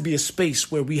there has to be a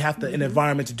space where we have to, an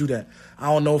environment to do that. I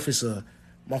don't know if it's a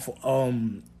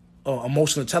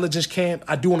emotional intelligence camp.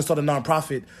 I do want to start a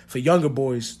nonprofit for younger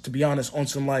boys, to be honest, on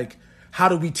some like, how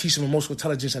do we teach them emotional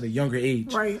intelligence at a younger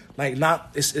age? Right. Like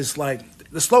not, it's like,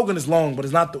 the slogan is long, but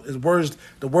it's not the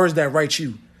words that write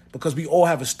you. Because we all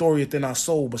have a story within our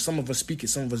soul, but some of us speak it,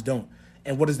 some of us don't.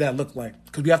 And what does that look like?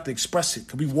 Because we have to express it.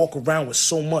 Because we walk around with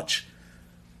so much.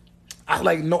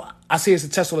 I say it's a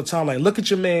test all the time. Like, look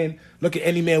at your man. Look at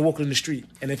any man walking in the street.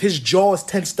 And if his jaw is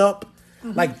tensed up,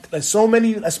 like so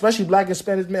many, especially black and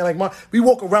Spanish men like mine, we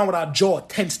walk around with our jaw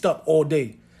tensed up all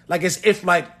day. Like, as if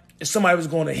somebody was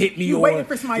going to hit me, you or waiting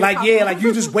for somebody like, yeah, like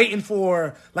you just waiting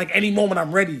for like any moment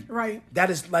I'm ready. Right.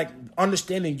 That is like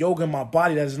understanding yoga in my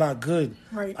body. That is not good.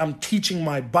 Right. I'm teaching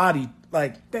my body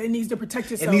like that it needs to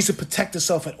protect itself. It needs to protect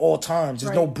itself at all times.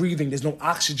 There's no breathing. There's no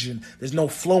oxygen. There's no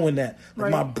flow in that.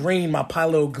 Like my brain, my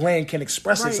pineal gland can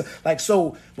express it. Like,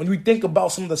 so when we think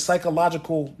about some of the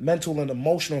psychological, mental, and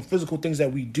emotional and physical things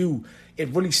that we do, it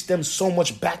really stems so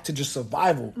much back to just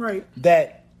survival. Right.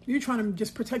 That you're trying to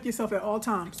just protect yourself at all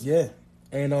times. Yeah.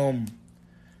 And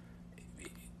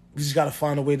we just got to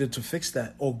find a way to fix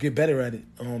that or get better at it.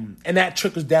 And that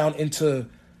trickles down into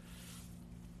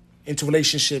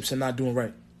relationships and not doing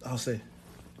right, I'll say.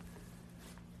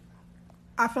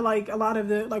 I feel like a lot of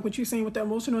the, like what you're saying with the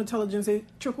emotional intelligence, it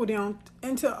trickled down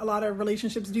into a lot of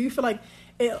relationships. Do you feel like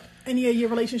any of your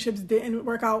relationships didn't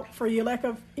work out for your lack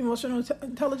of emotional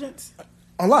intelligence?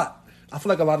 A lot. I feel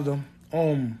like a lot of them.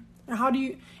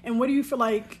 And what do you feel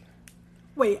like,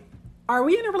 wait, are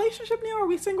we in a relationship now? Are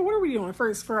we single? What are we doing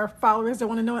first for our followers that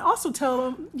want to know? And also tell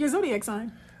them your zodiac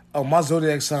sign. Oh, my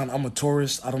zodiac sign, I'm a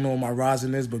Taurus. I don't know what my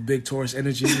rising is, but big Taurus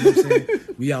energy, you know what I'm saying?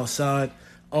 We outside.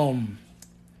 Am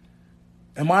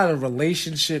I in a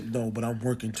relationship? No, but I'm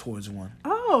working towards one.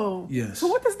 Oh. Yes. So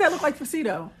what does that look like for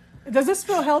Cito? Does this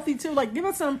feel healthy too? Like, give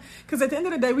us some, because at the end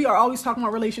of the day, we are always talking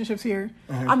about relationships here.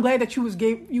 I'm glad that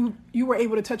you were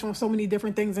able to touch on so many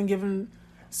different things and given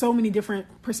so many different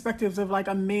perspectives of like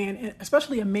a man,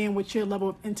 especially a man with your level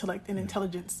of intellect and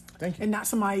intelligence. Thank you. And not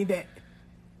somebody that,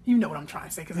 you know what I'm trying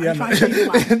to say, because I'm trying to say you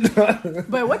like.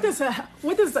 But what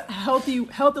does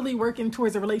healthily working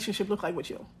towards a relationship look like with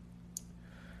you?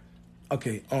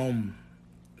 Okay,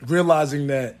 realizing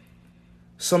that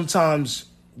sometimes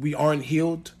we aren't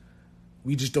healed,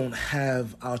 we just don't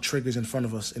have our triggers in front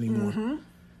of us anymore.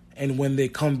 And when they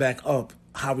come back up,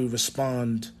 how we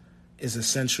respond is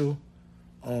essential.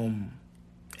 And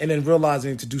then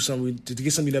realizing to do something, to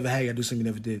get something you never had, you gotta do something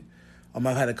you never did. I've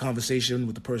had a conversation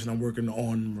with the person I'm working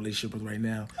on a relationship with right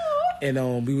now.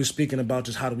 And we were speaking about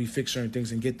just how do we fix certain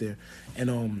things and get there.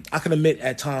 And I can admit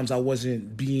at times I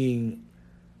wasn't being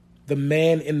the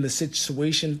man in the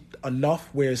situation enough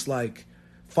where it's like,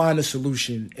 find a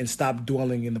solution and stop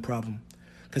dwelling in the problem.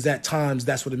 Because at times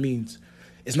that's what it means.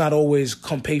 It's not always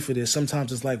come pay for this.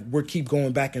 Sometimes it's like we keep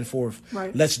going back and forth.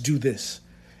 Right. Let's do this.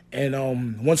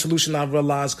 And one solution I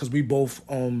realized, because we're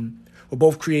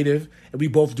both creative and we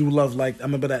both do love, like, I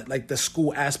remember that, like, the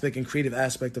school aspect and creative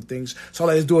aspect of things. So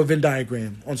let's do a Venn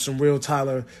diagram on some real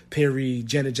Tyler Perry,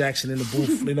 Janet Jackson in the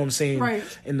booth, you know what I'm saying? Right.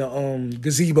 In the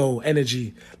gazebo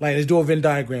energy. Like, let's do a Venn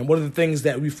diagram. What are the things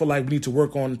that we feel like we need to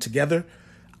work on together?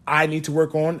 I need to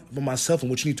work on by myself, and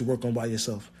what you need to work on by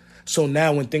yourself. So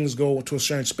now when things go to a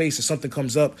certain space, if something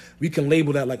comes up, we can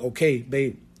label that like, okay,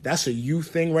 babe, that's a you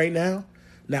thing right now.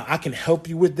 Now I can help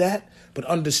you with that, but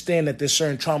understand that there's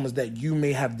certain traumas that you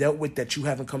may have dealt with that you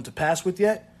haven't come to pass with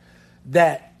yet,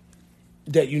 that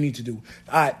you need to do.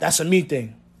 All right, that's a me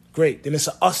thing. Great. Then it's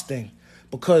a us thing.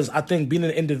 Because I think being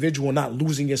an individual and not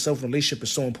losing yourself in a relationship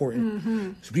is so important.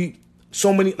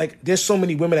 Mm-hmm. There's so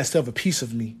many women that still have a piece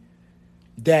of me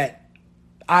that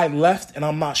I left, and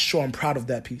I'm not sure I'm proud of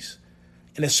that piece.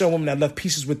 And there's certain women that left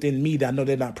pieces within me that I know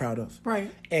they're not proud of. Right.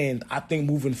 And I think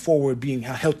moving forward, being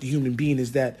a healthy human being,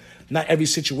 is that not every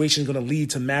situation is going to lead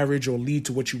to marriage or lead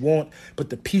to what you want, but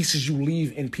the pieces you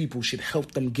leave in people should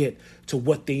help them get to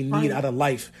what they need out of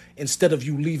life. Instead of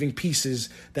you leaving pieces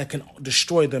that can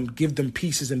destroy them, give them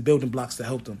pieces and building blocks to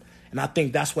help them. And I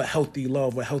think that's what healthy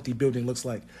love, what healthy building looks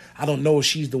like. I don't know if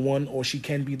she's the one or she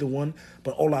can be the one,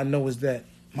 but all I know is that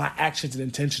my actions and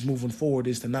intentions moving forward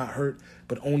is to not hurt,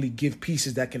 but only give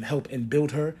pieces that can help and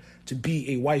build her to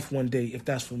be a wife one day, if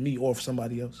that's for me or for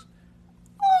somebody else.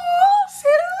 Oh, see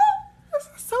that?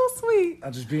 That's so sweet.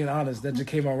 I'm just being honest. That just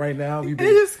came out right now. We've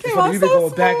been so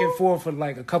going back and forth for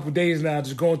like a couple days now,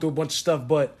 just going through a bunch of stuff.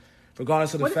 But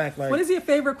regardless of the fact, like, what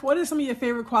are some of your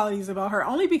favorite qualities about her?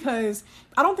 Only because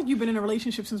I don't think you've been in a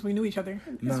relationship since we knew each other.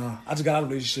 Nah, I just got out of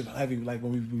a relationship heavy, like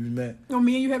when we met. Oh,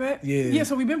 me and you have met? Yeah. Yeah,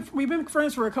 so we've been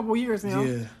friends for a couple of years now.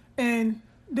 Yeah. And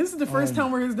this is the first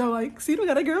time where it's though like, Cito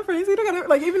got a girlfriend. Cito got a,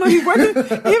 like, even though he's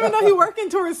working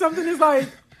towards something, it's like,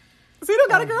 Cito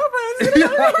got a girlfriend. Cito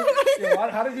got a girlfriend. Yo,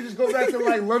 how did we just go back to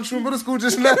like lunchroom middle school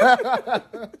just now? So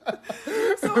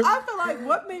I feel like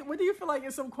what do you feel like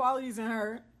is some qualities in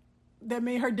her that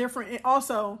made her different? And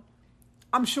also,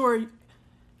 I'm sure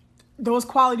those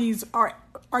qualities are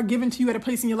given to you at a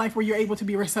place in your life where you're able to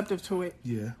be receptive to it.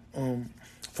 Yeah.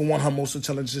 For one, her emotional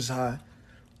intelligence is high.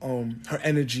 Her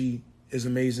energy is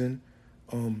amazing.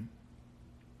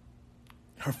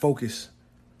 Her focus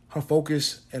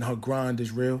and her grind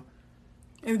is real.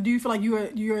 And do you feel like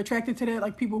you're attracted to that?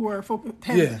 Like people who are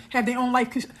have their own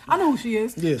life? 'Cause I know who she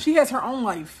is. Yeah. She has her own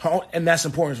life. And that's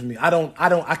important for me. I don't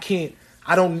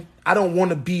want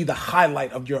to be the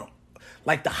highlight of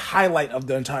the highlight of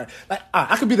the entire, like,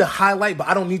 I could be the highlight, but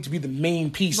I don't need to be the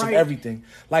main piece of everything.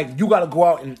 Like, you got to go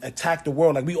out and attack the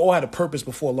world. Like, we all had a purpose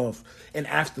before love and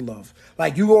after love.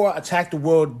 Like, you go out, attack the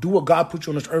world, do what God put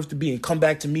you on this earth to be, and come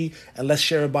back to me, and let's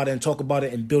share about it and talk about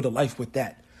it and build a life with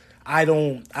that. I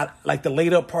like the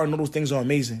laid up part, and all those things are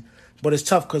amazing, but it's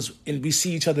tough because we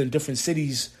see each other in different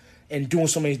cities and doing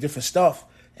so many different stuff,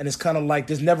 and it's kind of like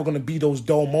there's never going to be those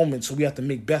dull moments, so we have to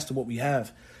make best of what we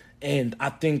have. And I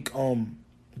think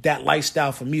that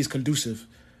lifestyle for me is conducive,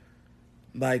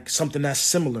 like something that's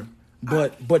similar,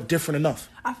 but different enough.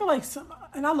 I feel like,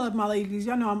 and I love my ladies.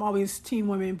 Y'all know I'm always team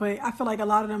women, but I feel like a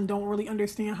lot of them don't really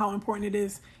understand how important it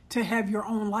is to have your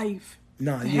own life.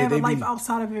 Have a life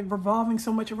outside of it revolving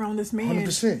so much around this man.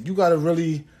 100%. You got to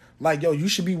really, like, yo, you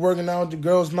should be working out the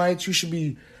girls' nights. You should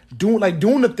be doing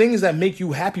the things that make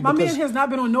you happy. My man has not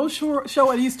been on no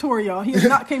show at East Tour, y'all. He has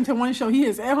not came to one show. He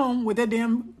is at home with that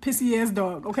damn pissy ass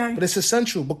dog, okay? But it's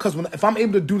essential because if I'm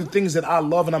able to do the things that I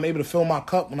love and I'm able to fill my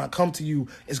cup, when I come to you,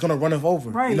 it's going to run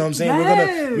over. Right. You know what I'm saying?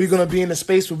 Yes. We're gonna be in a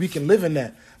space where we can live in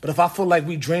that. But if I feel like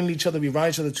we drain each other, we ride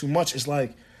each other too much, it's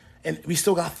like, and we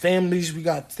still got families, we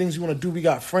got things we want to do, we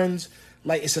got friends.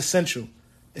 Like, it's essential.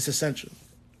 It's essential.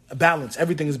 A balance.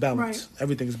 Everything is balance. Right.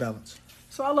 Everything is balance.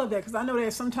 So I love that because I know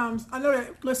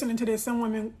that listening to this, some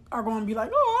women are going to be like,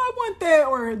 oh, I want that.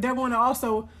 Or they're going to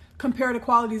also compare the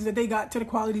qualities that they got to the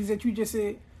qualities that you just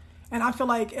said. And I feel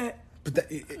like but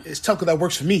it's tough because that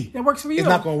works for me. That works for you. It's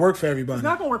not going to work for everybody. It's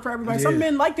not going to work for everybody. Yeah. Some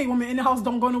men like their women in the house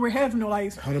don't go nowhere, have no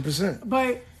life. 100%.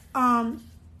 But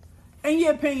in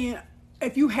your opinion,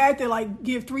 if you had to like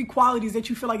give 3 qualities that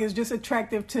you feel like is just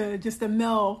attractive to just the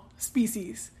male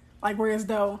species, like whereas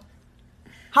though,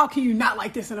 how can you not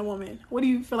like this in a woman? What do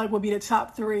you feel like would be the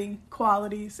top 3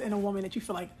 qualities in a woman that you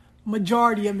feel like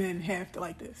majority of men have to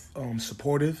like this?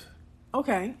 Supportive.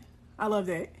 Okay, I love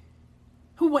that.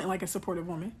 Who wouldn't like a supportive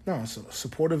woman? No, so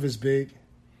supportive is big.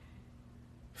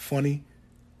 Funny.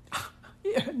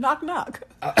 Yeah, knock knock.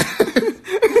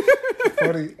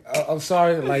 Funny. I'm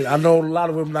sorry. Like, I know a lot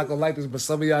of women not gonna like this, but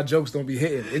some of y'all jokes don't be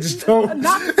hitting. It just don't.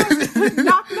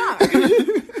 knock knock.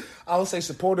 I would say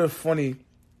supportive, funny,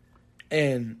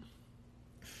 and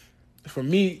for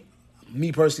me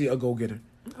personally, a go-getter.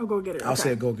 A go-getter. I'll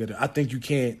say a go-getter. I think you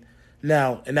can't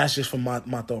now, and that's just from my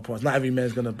thought process. Not every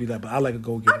man's gonna be that, but I like a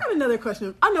go-getter. I got another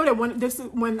question. I know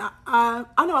that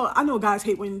I know guys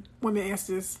hate when women ask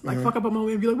this, like fuck up a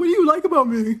moment and be like, "What do you like about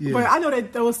me?" Yeah. But I know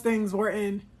that those things were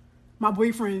in my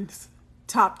boyfriend's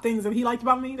top things that he liked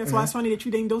about me. That's why it's funny that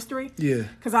you named those 3. Yeah,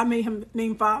 because I made him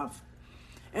name 5.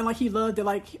 And like he loved it,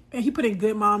 like, and he put a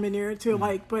good mom in there too,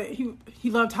 like, but he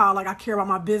loved how like I care about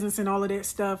my business and all of that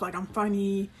stuff. Like I'm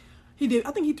funny. He did.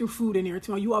 I think he threw food in there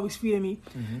too. Like, you always feeding me.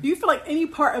 Do you feel like any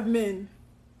part of men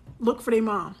look for their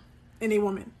mom and a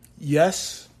woman?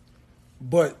 Yes,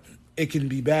 but it can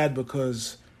be bad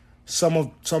because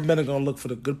some men are gonna look for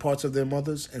the good parts of their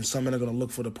mothers, and some men are gonna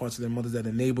look for the parts of their mothers that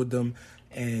enabled them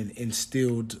and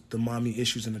instilled the mommy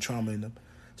issues and the trauma in them.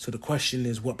 So the question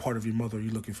is, what part of your mother are you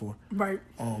looking for? Right.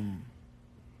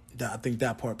 I think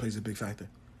that part plays a big factor.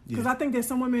 Because I think that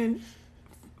some women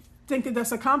think that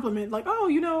that's a compliment. Like, oh,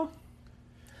 you know.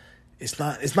 It's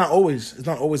not always a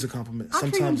compliment. I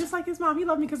treat him just like his mom. He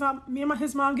loved me because me and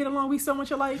his mom get along. We so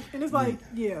much alike. And it's like,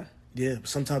 yeah. Yeah,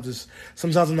 sometimes it's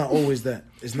not always that.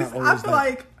 It's not always that. I feel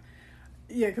like,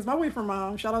 yeah, because my boyfriend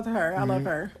mom, shout out to her. I love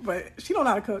her. But she don't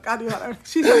know how to cook. I do how to.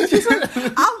 She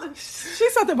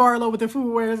set the bar low with the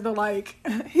food, whereas the like,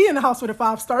 he in the house with a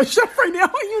 5-star chef right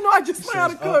now. You know, I just learned how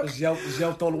to cook. Is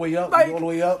Yelp all the way up? Like, all the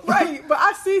way up? Right. But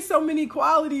I see so many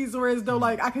qualities, whereas though,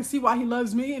 like, I can see why he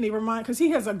loves me, and they remind, because he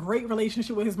has a great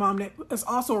relationship with his mom. That is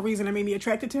also a reason that made me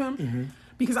attracted to him.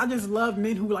 Because I just love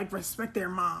men who like respect their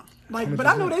mom. Like, 100%. But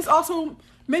I know there's also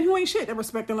men who ain't shit that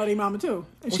respect and love their mama too,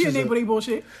 and she enable their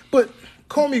bullshit. But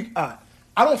call me. I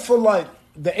don't feel like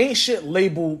the ain't shit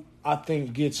label. I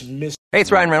think gets missed. Hey,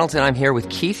 it's Ryan Reynolds, and I'm here with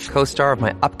Keith, co-star of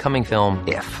my upcoming film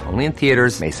If, only in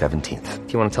theaters May 17th.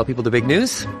 Do you want to tell people the big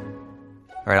news?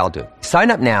 All right, I'll do it. Sign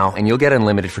up now and you'll get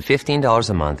unlimited for $15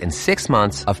 a month and 6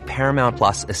 months of Paramount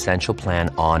Plus Essential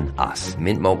Plan on us.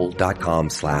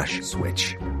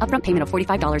 MintMobile.com/switch. Upfront payment of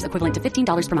 $45 equivalent to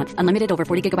 $15 per month. Unlimited over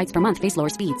 40 gigabytes per month. Face lower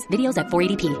speeds. Videos at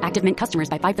 480p. Active Mint customers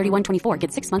by 531.24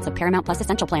 get 6 months of Paramount Plus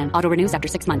Essential Plan. Auto renews after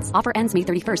 6 months. Offer ends May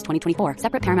 31st, 2024.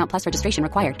 Separate Paramount Plus registration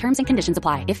required. Terms and conditions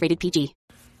apply if rated PG.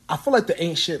 I feel like the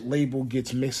ain't shit label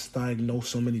gets misdiagnosed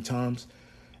so many times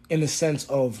in the sense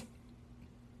of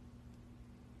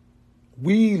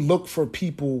we look for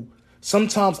people.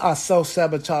 Sometimes our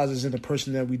self-sabotage is in the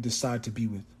person that we decide to be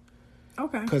with.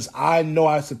 Okay. Because I know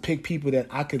I have to pick people that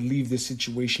I could leave this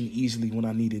situation easily when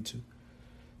I needed to.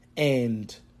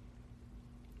 And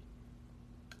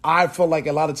I feel like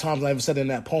a lot of times, I even said in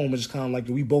that poem, it's just kind of like,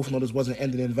 we both know this wasn't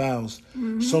ended in vows.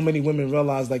 So many women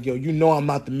realize, like, yo, you know I'm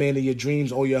not the man of your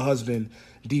dreams or your husband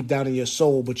deep down in your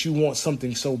soul, but you want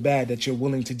something so bad that you're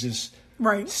willing to just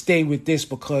stay with this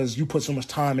because you put so much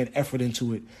time and effort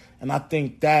into it. And I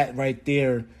think that right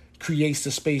there creates the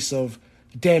space of,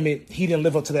 damn it, he didn't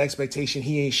live up to the expectation.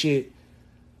 He ain't shit.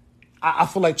 I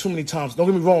feel like too many times, don't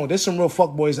get me wrong, there's some real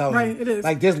fuckboys out here. Right, it is.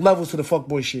 Like, there's levels to the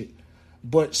fuckboy shit.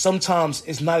 But sometimes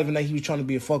it's not even that he was trying to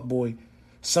be a fuckboy.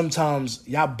 Sometimes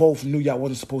y'all both knew y'all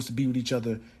wasn't supposed to be with each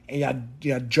other, and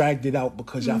y'all dragged it out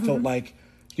because y'all felt like,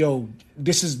 yo,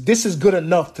 this is good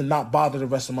enough to not bother the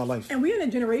rest of my life. And we're in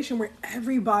a generation where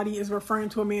everybody is referring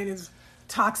to a man as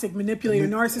toxic, manipulator,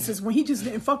 narcissist when he just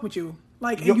didn't fuck with you.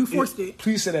 Like, and you forced it.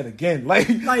 Please say that again. Like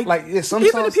yeah,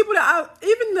 sometimes even the people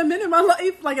even the men in my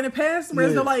life, like in the past,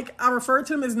 where they're like, I referred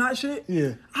to them as not shit.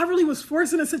 Yeah. I really was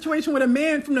forced in a situation where a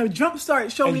man from the jump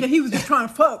start showed me that he was just trying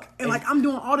to fuck. And like, I'm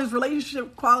doing all this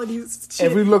relationship qualities shit.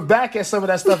 And we look back at some of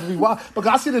that stuff and we watch.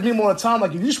 Because I see this meme all the time.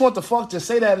 Like, if you just want to fuck, just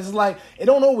say that. It's like, it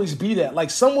don't always be that.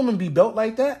 Like, some women be built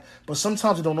like that, but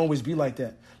sometimes it don't always be like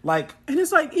that. Like, and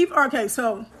it's like,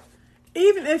 so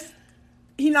even if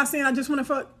he's not saying I just want to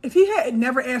fuck. If he had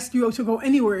never asked you to go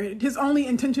anywhere, his only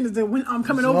intention is that when I'm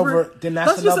coming over, then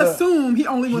let's just assume he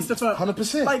only wants to fuck.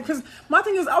 100%. Like, because my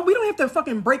thing is, we don't have to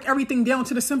fucking break everything down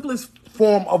to the simplest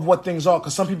form of what things are,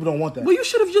 because some people don't want that. Well, you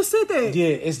should have just said that.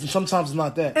 Yeah, sometimes it's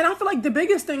not that. And I feel like the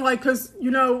biggest thing, like, because,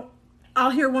 you know, I'll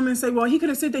hear women say, well, he could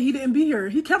have said that he didn't be here.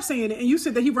 He kept saying it, and you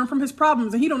said that he ran from his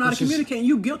problems, and he don't know how to communicate, and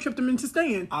you guilt-tripped him into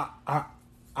staying. I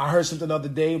heard something the other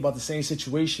day about the same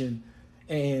situation.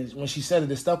 And when she said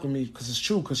it stuck with me because it's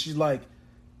true. Because she's like,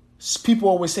 people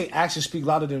always say actions speak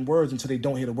louder than words until they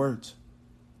don't hear the words.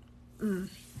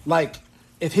 Like,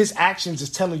 if his actions is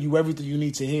telling you everything you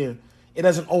need to hear, it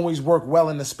doesn't always work well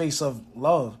in the space of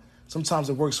love. Sometimes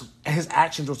it works, and his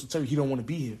actions also tell you he don't want to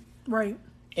be here. Right.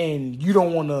 And you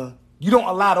don't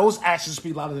allow those actions to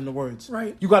speak louder than the words.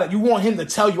 Right. You want him to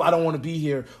tell you, I don't want to be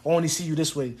here, or only see you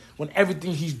this way, when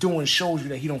everything he's doing shows you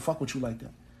that he don't fuck with you like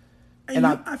that. And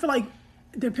I feel like,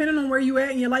 depending on where you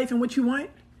at in your life and what you want,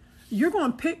 you're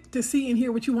going to pick to see and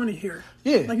hear what you want to hear.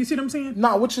 Yeah. Like, you see what I'm saying?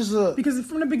 Nah, which is because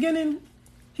from the beginning,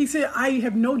 he said, I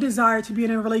have no desire to be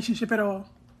in a relationship at all.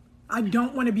 I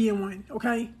don't want to be in one,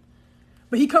 okay?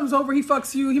 But he comes over, he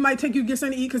fucks you, he might take you to get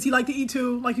something to eat because he like to eat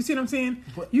too. Like, you see what I'm saying?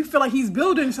 You feel like he's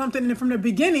building something, and from the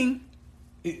beginning...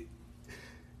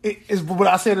 It's what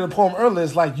I said in the poem earlier.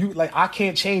 It's like, I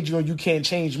can't change you and you can't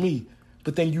change me.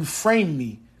 But then you frame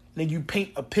me. Then you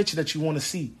paint a picture that you want to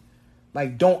see.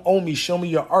 Like, don't owe me, show me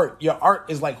your art. Your art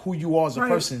is like who you are as a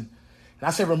person. And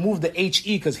I say remove the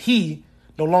H-E because he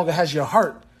no longer has your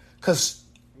heart. Because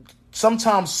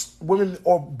sometimes women,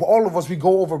 or all of us, we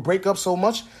go over breakups so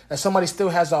much that somebody still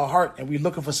has our heart and we're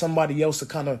looking for somebody else to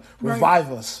kind of revive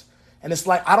us. And it's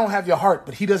like, I don't have your heart,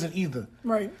 but he doesn't either.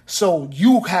 Right. So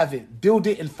you have it, build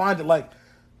it and find it. Like,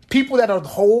 people that are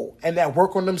whole and that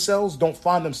work on themselves don't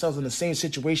find themselves in the same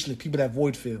situation as people that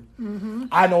void feel. Mm-hmm.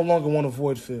 I no longer want to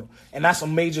void feel. And that's a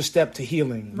major step to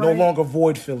healing. Right. No longer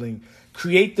void feeling.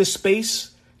 Create this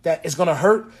space that is going to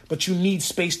hurt, but you need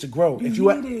space to grow.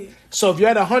 So if you're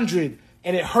at 100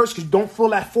 and it hurts because you don't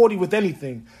feel at 40 with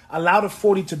anything, allow the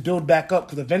 40 to build back up,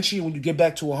 because eventually when you get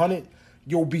back to 100,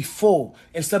 you'll be full.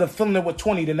 Instead of filling it with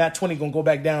 20, then that 20 going to go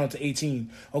back down to 18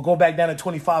 or go back down to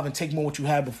 25 and take more what you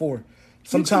had before.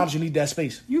 Sometimes you need that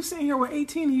space. You sitting here with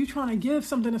 18 and you trying to give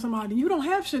something to somebody. You don't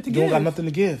have shit to give. You don't got nothing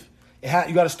to give.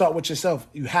 You got to start with yourself.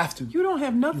 You have to. You don't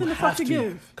have nothing to fuck to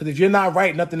give. Because if you're not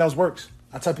right, nothing else works.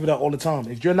 I tell people that all the time.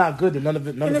 If you're not good, then none of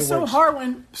it works. And it's so hard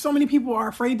when so many people are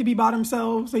afraid to be by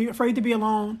themselves. They're afraid to be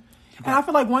alone. And I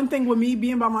feel like one thing with me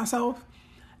being by myself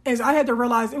is I had to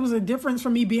realize it was a difference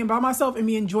from me being by myself and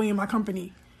me enjoying my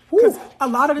company. Because a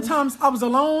lot of the times I was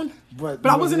alone, but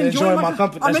I wasn't enjoying my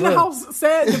company. I'm in the house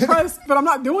sad, depressed, but I'm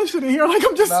not doing shit in here. Like,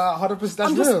 I'm just, 100%,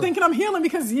 I'm just thinking I'm healing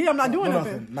because I'm not doing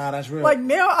nothing. Nah, that's real. Like,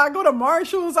 now I go to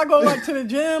Marshall's, I go like to the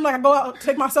gym, like I go out,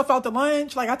 take myself out to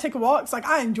lunch, like I take walks. Like,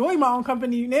 I enjoy my own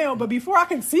company now, but before I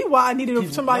can see why I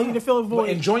needed somebody to fill a void. But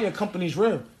enjoying your company is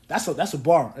real. That's a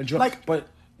bar. But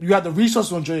you have the resources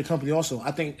to enjoy your company also.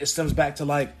 I think it stems back to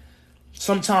like,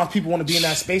 sometimes people want to be in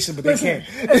that space, but they can't.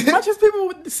 As much as people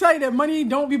would say that money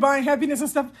don't be buying happiness and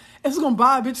stuff, it's going to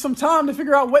buy a bitch some time to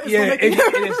figure out what it's going to make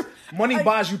it is. Money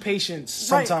buys you patience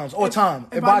sometimes, or time.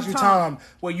 It buys you time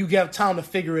where you get time to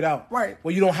figure it out. Right.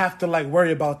 Where you don't have to like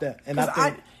worry about that. And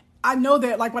I know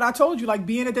that, like what I told you, like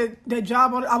being at that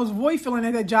job, I was void filling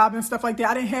at that job and stuff like that.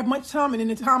 I didn't have much time, and in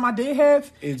the time I did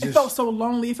have, it felt so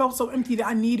lonely. It felt so empty that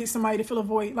I needed somebody to fill a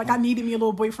void. Like I needed me a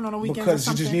little boyfriend on the weekends. Because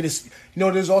you just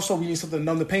need there's also, we need something to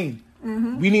numb the pain.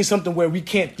 Mm-hmm. We need something where we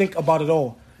can't think about it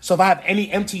all. So if I have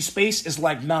any empty space, it's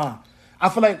like, nah. I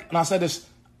feel like, and I said this,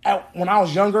 when I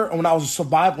was younger, and when I was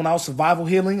survival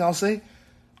healing, I'll say,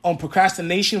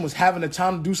 procrastination was having the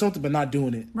time to do something but not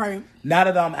doing it. Right. Now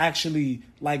that I'm actually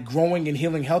like growing and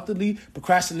healing healthily,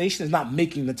 procrastination is not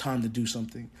making the time to do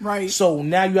something. Right. So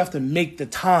now you have to make the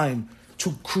time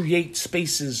to create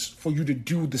spaces for you to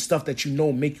do the stuff that you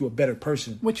know make you a better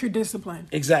person. With your discipline.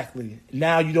 Exactly.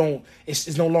 Now you don't.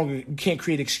 It's no longer. You can't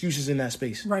create excuses in that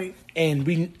space. Right. And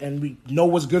we know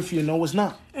what's good for you, know what's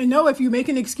not. And know if you're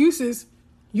making excuses,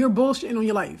 you're bullshitting on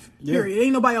your life. Yeah. Period. It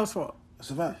ain't nobody else's fault.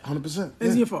 That's a fact. 100%.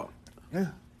 It's your fault. Yeah.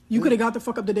 You could have got the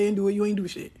fuck up today and do it. You ain't do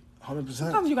shit. 100%.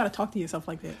 Sometimes you gotta talk to yourself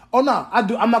like that. Oh no, I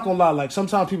do. I'm not gonna lie. Like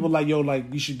sometimes people like, yo,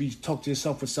 like you should talk to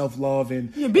yourself with self-love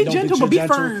and be gentle, but be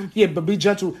firm. Yeah, but be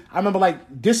gentle. I remember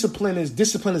like discipline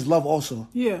is love also.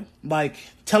 Yeah. Like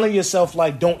telling yourself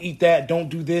like don't eat that, don't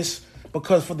do this,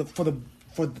 because for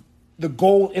the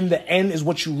goal in the end is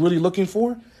what you're really looking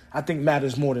for. I think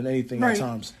matters more than anything at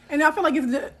times. And I feel like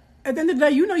at the end of the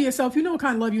day, you know yourself. You know what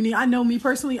kind of love you need. I know me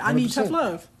personally. I 100%. Need tough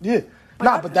love. Yeah.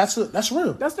 But that's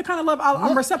real. That's the kind of love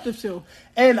I'm receptive to.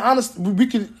 And honestly, we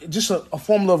can just a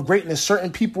formula of greatness.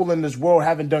 Certain people in this world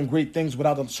haven't done great things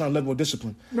without a certain level of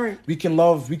discipline. Right. We can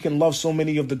love so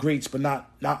many of the greats, but not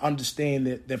understand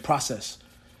their process.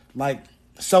 Like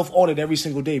self-audit every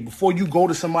single day before you go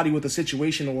to somebody with a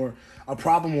situation or a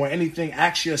problem or anything.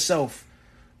 Ask yourself,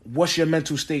 what's your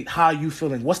mental state? How are you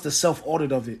feeling? What's the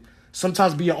self-audit of it?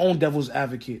 Sometimes be your own devil's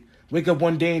advocate. Wake up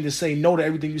one day and just say no to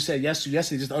everything you said yesterday.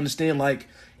 Just to understand, like,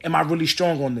 am I really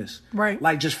strong on this? Right.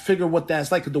 Like, just figure what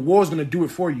that's like. Because the war is going to do it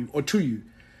for you or to you.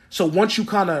 So once you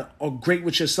kind of are great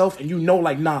with yourself and you know,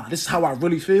 like, nah, this is how I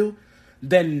really feel,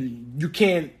 then you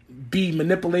can't be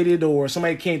manipulated or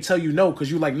somebody can't tell you no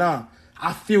because you're like, nah,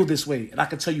 I feel this way and I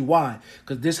can tell you why.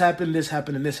 Because this happened,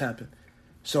 and this happened.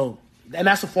 So, and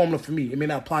that's a formula for me. It may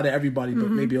not apply to everybody,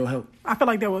 but maybe it'll help. I feel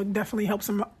like that will definitely help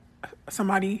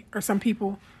somebody or some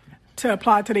people to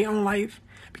apply to their own life.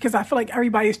 Because I feel like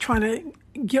everybody's trying to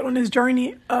get on this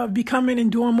journey of becoming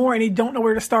and doing more, and they don't know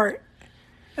where to start.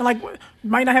 And like,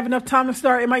 might not have enough time to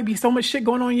start. It might be so much shit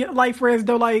going on in your life, whereas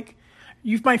though like,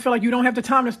 you might feel like you don't have the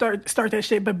time to start that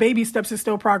shit, but baby steps is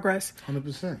still progress.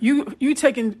 100%. You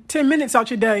taking 10 minutes out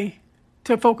your day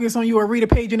to focus on you or read a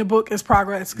page in a book is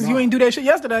progress, because you ain't do that shit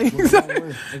yesterday.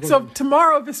 So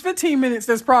tomorrow, if it's 15 minutes,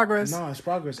 that's progress. No, it's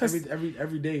progress.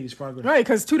 Every day is progress. Right,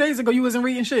 because 2 days ago you wasn't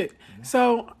reading shit.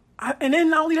 So, and then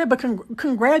not only that, but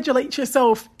congratulate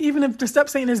yourself, even if the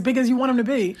steps ain't as big as you want them to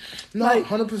be. No, like,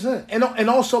 100%. And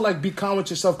also like be kind with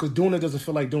yourself, because doing it doesn't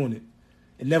feel like doing it.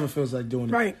 It never feels like doing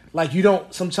it. Right. Like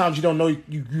sometimes you don't know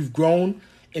you've grown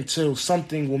until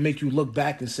something will make you look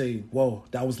back and say, whoa,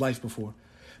 that was life before.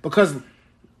 Because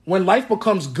when life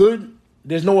becomes good,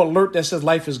 there's no alert that says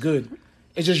life is good.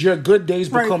 It's just your good days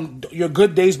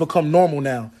become normal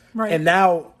now. Right. And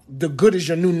now the good is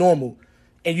your new normal.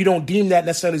 And you don't deem that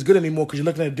necessarily as good anymore because you're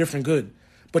looking at a different good.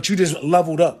 But you just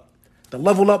leveled up. The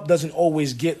level up doesn't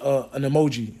always get an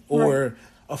emoji or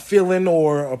a feeling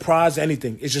or a prize or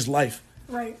anything. It's just life.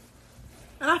 Right.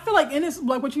 And I feel like in this,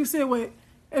 like what you said,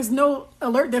 there's no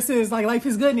alert that says like life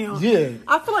is good now. Yeah.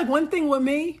 I feel like one thing with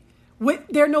me, with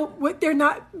there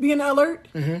not being an alert,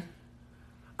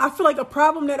 I feel like a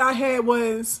problem that I had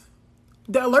was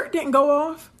the alert didn't go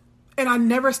off and I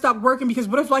never stopped working, because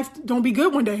what if life don't be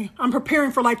good one day? I'm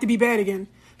preparing for life to be bad again.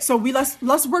 So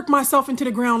let's work myself into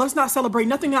the ground. Let's not celebrate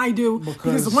nothing that I do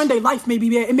because one day life may be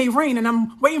bad. It may rain and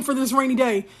I'm waiting for this rainy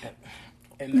day.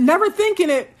 Never thinking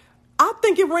it. I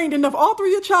think it rained enough all through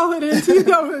your childhood until you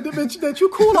know that you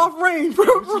cool off rain for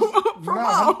a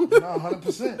while.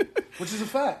 100%. Which is a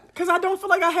fact. Because I don't feel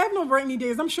like I have no rainy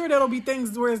days. I'm sure that'll be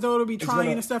things where as though it'll be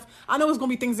trying and stuff. I know it's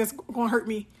going to be things that's going to hurt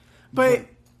me. But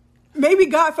maybe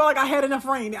God felt like I had enough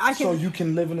rain. So you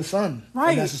can live in the sun.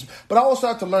 Right. But I also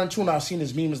have to learn too, and I've seen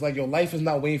this meme, is like, yo, life is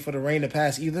not waiting for the rain to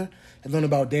pass either. And learn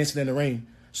about dancing in the rain.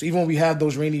 So even when we have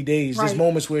those rainy days, there's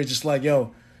moments where it's just like,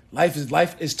 yo, life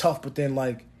is tough, but then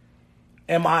like,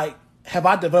 have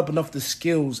I developed enough of the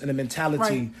skills and the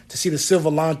mentality to see the silver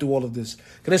line through all of this?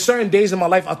 Because there's certain days in my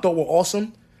life I thought were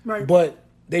awesome, but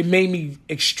they made me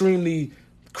extremely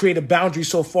create a boundary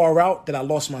so far out that I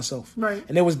lost myself. Right.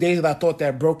 And there was days that I thought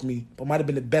that broke me, but might have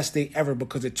been the best day ever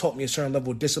because it taught me a certain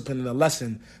level of discipline and a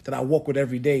lesson that I walk with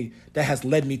every day that has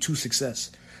led me to success.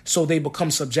 So they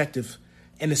become subjective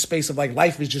in the space of like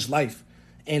life is just life.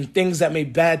 And things that may be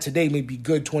bad today may be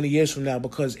good 20 years from now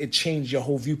because it changed your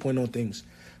whole viewpoint on things.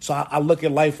 So I look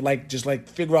at life like just like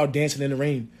figure out dancing in the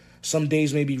rain. Some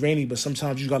days may be rainy, but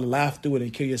sometimes you got to laugh through it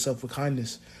and kill yourself with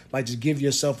kindness. Like just give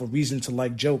yourself a reason to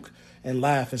like joke and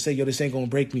laugh and say, yo, this ain't going to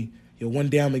break me. Yo, one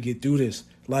day I'm going to get through this.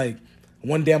 Like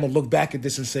one day I'm going to look back at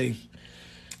this and say,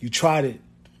 you tried it,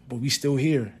 but we still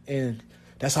here. And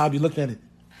that's how I be looking at it.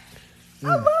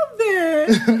 I love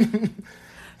that.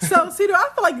 So, Cedar, I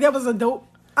feel like that was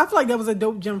a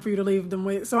dope gem for you to leave them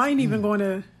with. So I ain't even going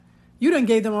to. You done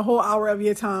gave them a whole hour of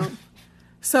your time.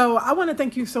 So I want to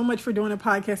thank you so much for doing a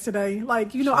podcast today.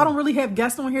 Like, you know, I don't really have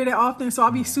guests on here that often, so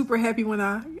I'll be super happy when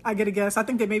I get a guest. I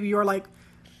think that maybe you're like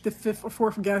the 5th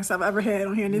or 4th guest I've ever had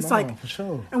on here, and it's for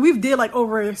sure. And we've did like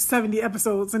over 70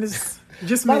 episodes, and it's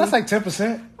just me. That's like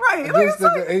 10%. Right. Against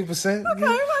the 8%. Okay,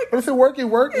 Yeah. But if it work, you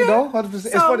know. 100%.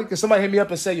 It's So, funny because somebody hit me up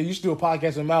and said, yo, you should do a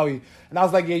podcast in Maui. And I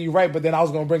was like, yeah, you're right. But then I was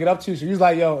going to bring it up to you. So he was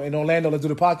like, yo, in Orlando, let's do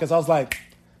the podcast. I was like,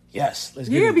 yes, let's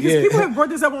get it. Because people have brought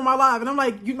this up on my live, and I'm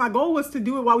like, my goal was to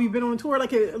do it while we've been on tour,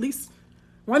 like at least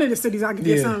one of the cities I could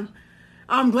get some.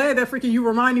 I'm glad that freaking you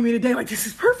reminded me today, like, this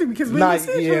is perfect because we didn't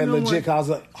see each other no legit, more. I was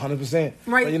like, 100%.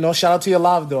 Right. But, you know, shout out to your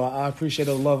live, though. I appreciate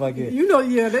the love I get. You know,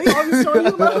 they always show you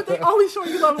love. They always show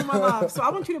you love on my live. So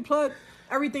I want you to plug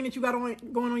everything that you got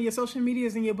going on your social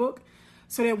medias and your book,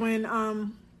 so that when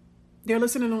they're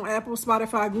listening on Apple,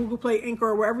 Spotify, Google Play,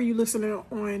 Anchor, or wherever you listen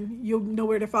on, you'll know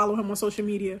where to follow him on social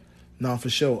media. Nah, for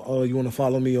sure. You want to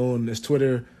follow me on this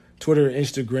Twitter,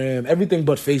 Instagram, everything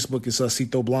but Facebook is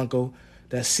Cito Blanco.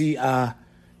 That's CITO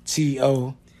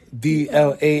BLANKO.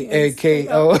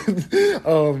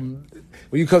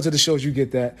 When you come to the shows, you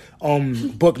get that.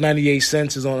 Book 98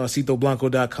 Cents is on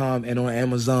CitoBlanco.com and on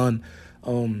Amazon.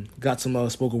 Got some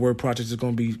spoken word projects that's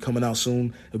going to be coming out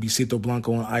soon. It'll be Cito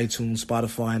Blanco on iTunes,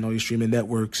 Spotify, and all your streaming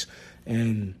networks.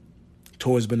 And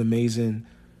tour's been amazing.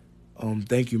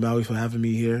 Thank you, Maui, for having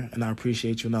me here. And I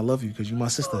appreciate you and I love you because you're my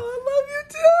sister. Oh, I love you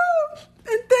too.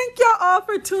 And thank y'all all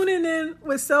all for tuning in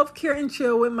with Self Care and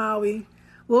Chill with Maui.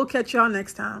 We'll catch y'all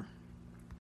next time.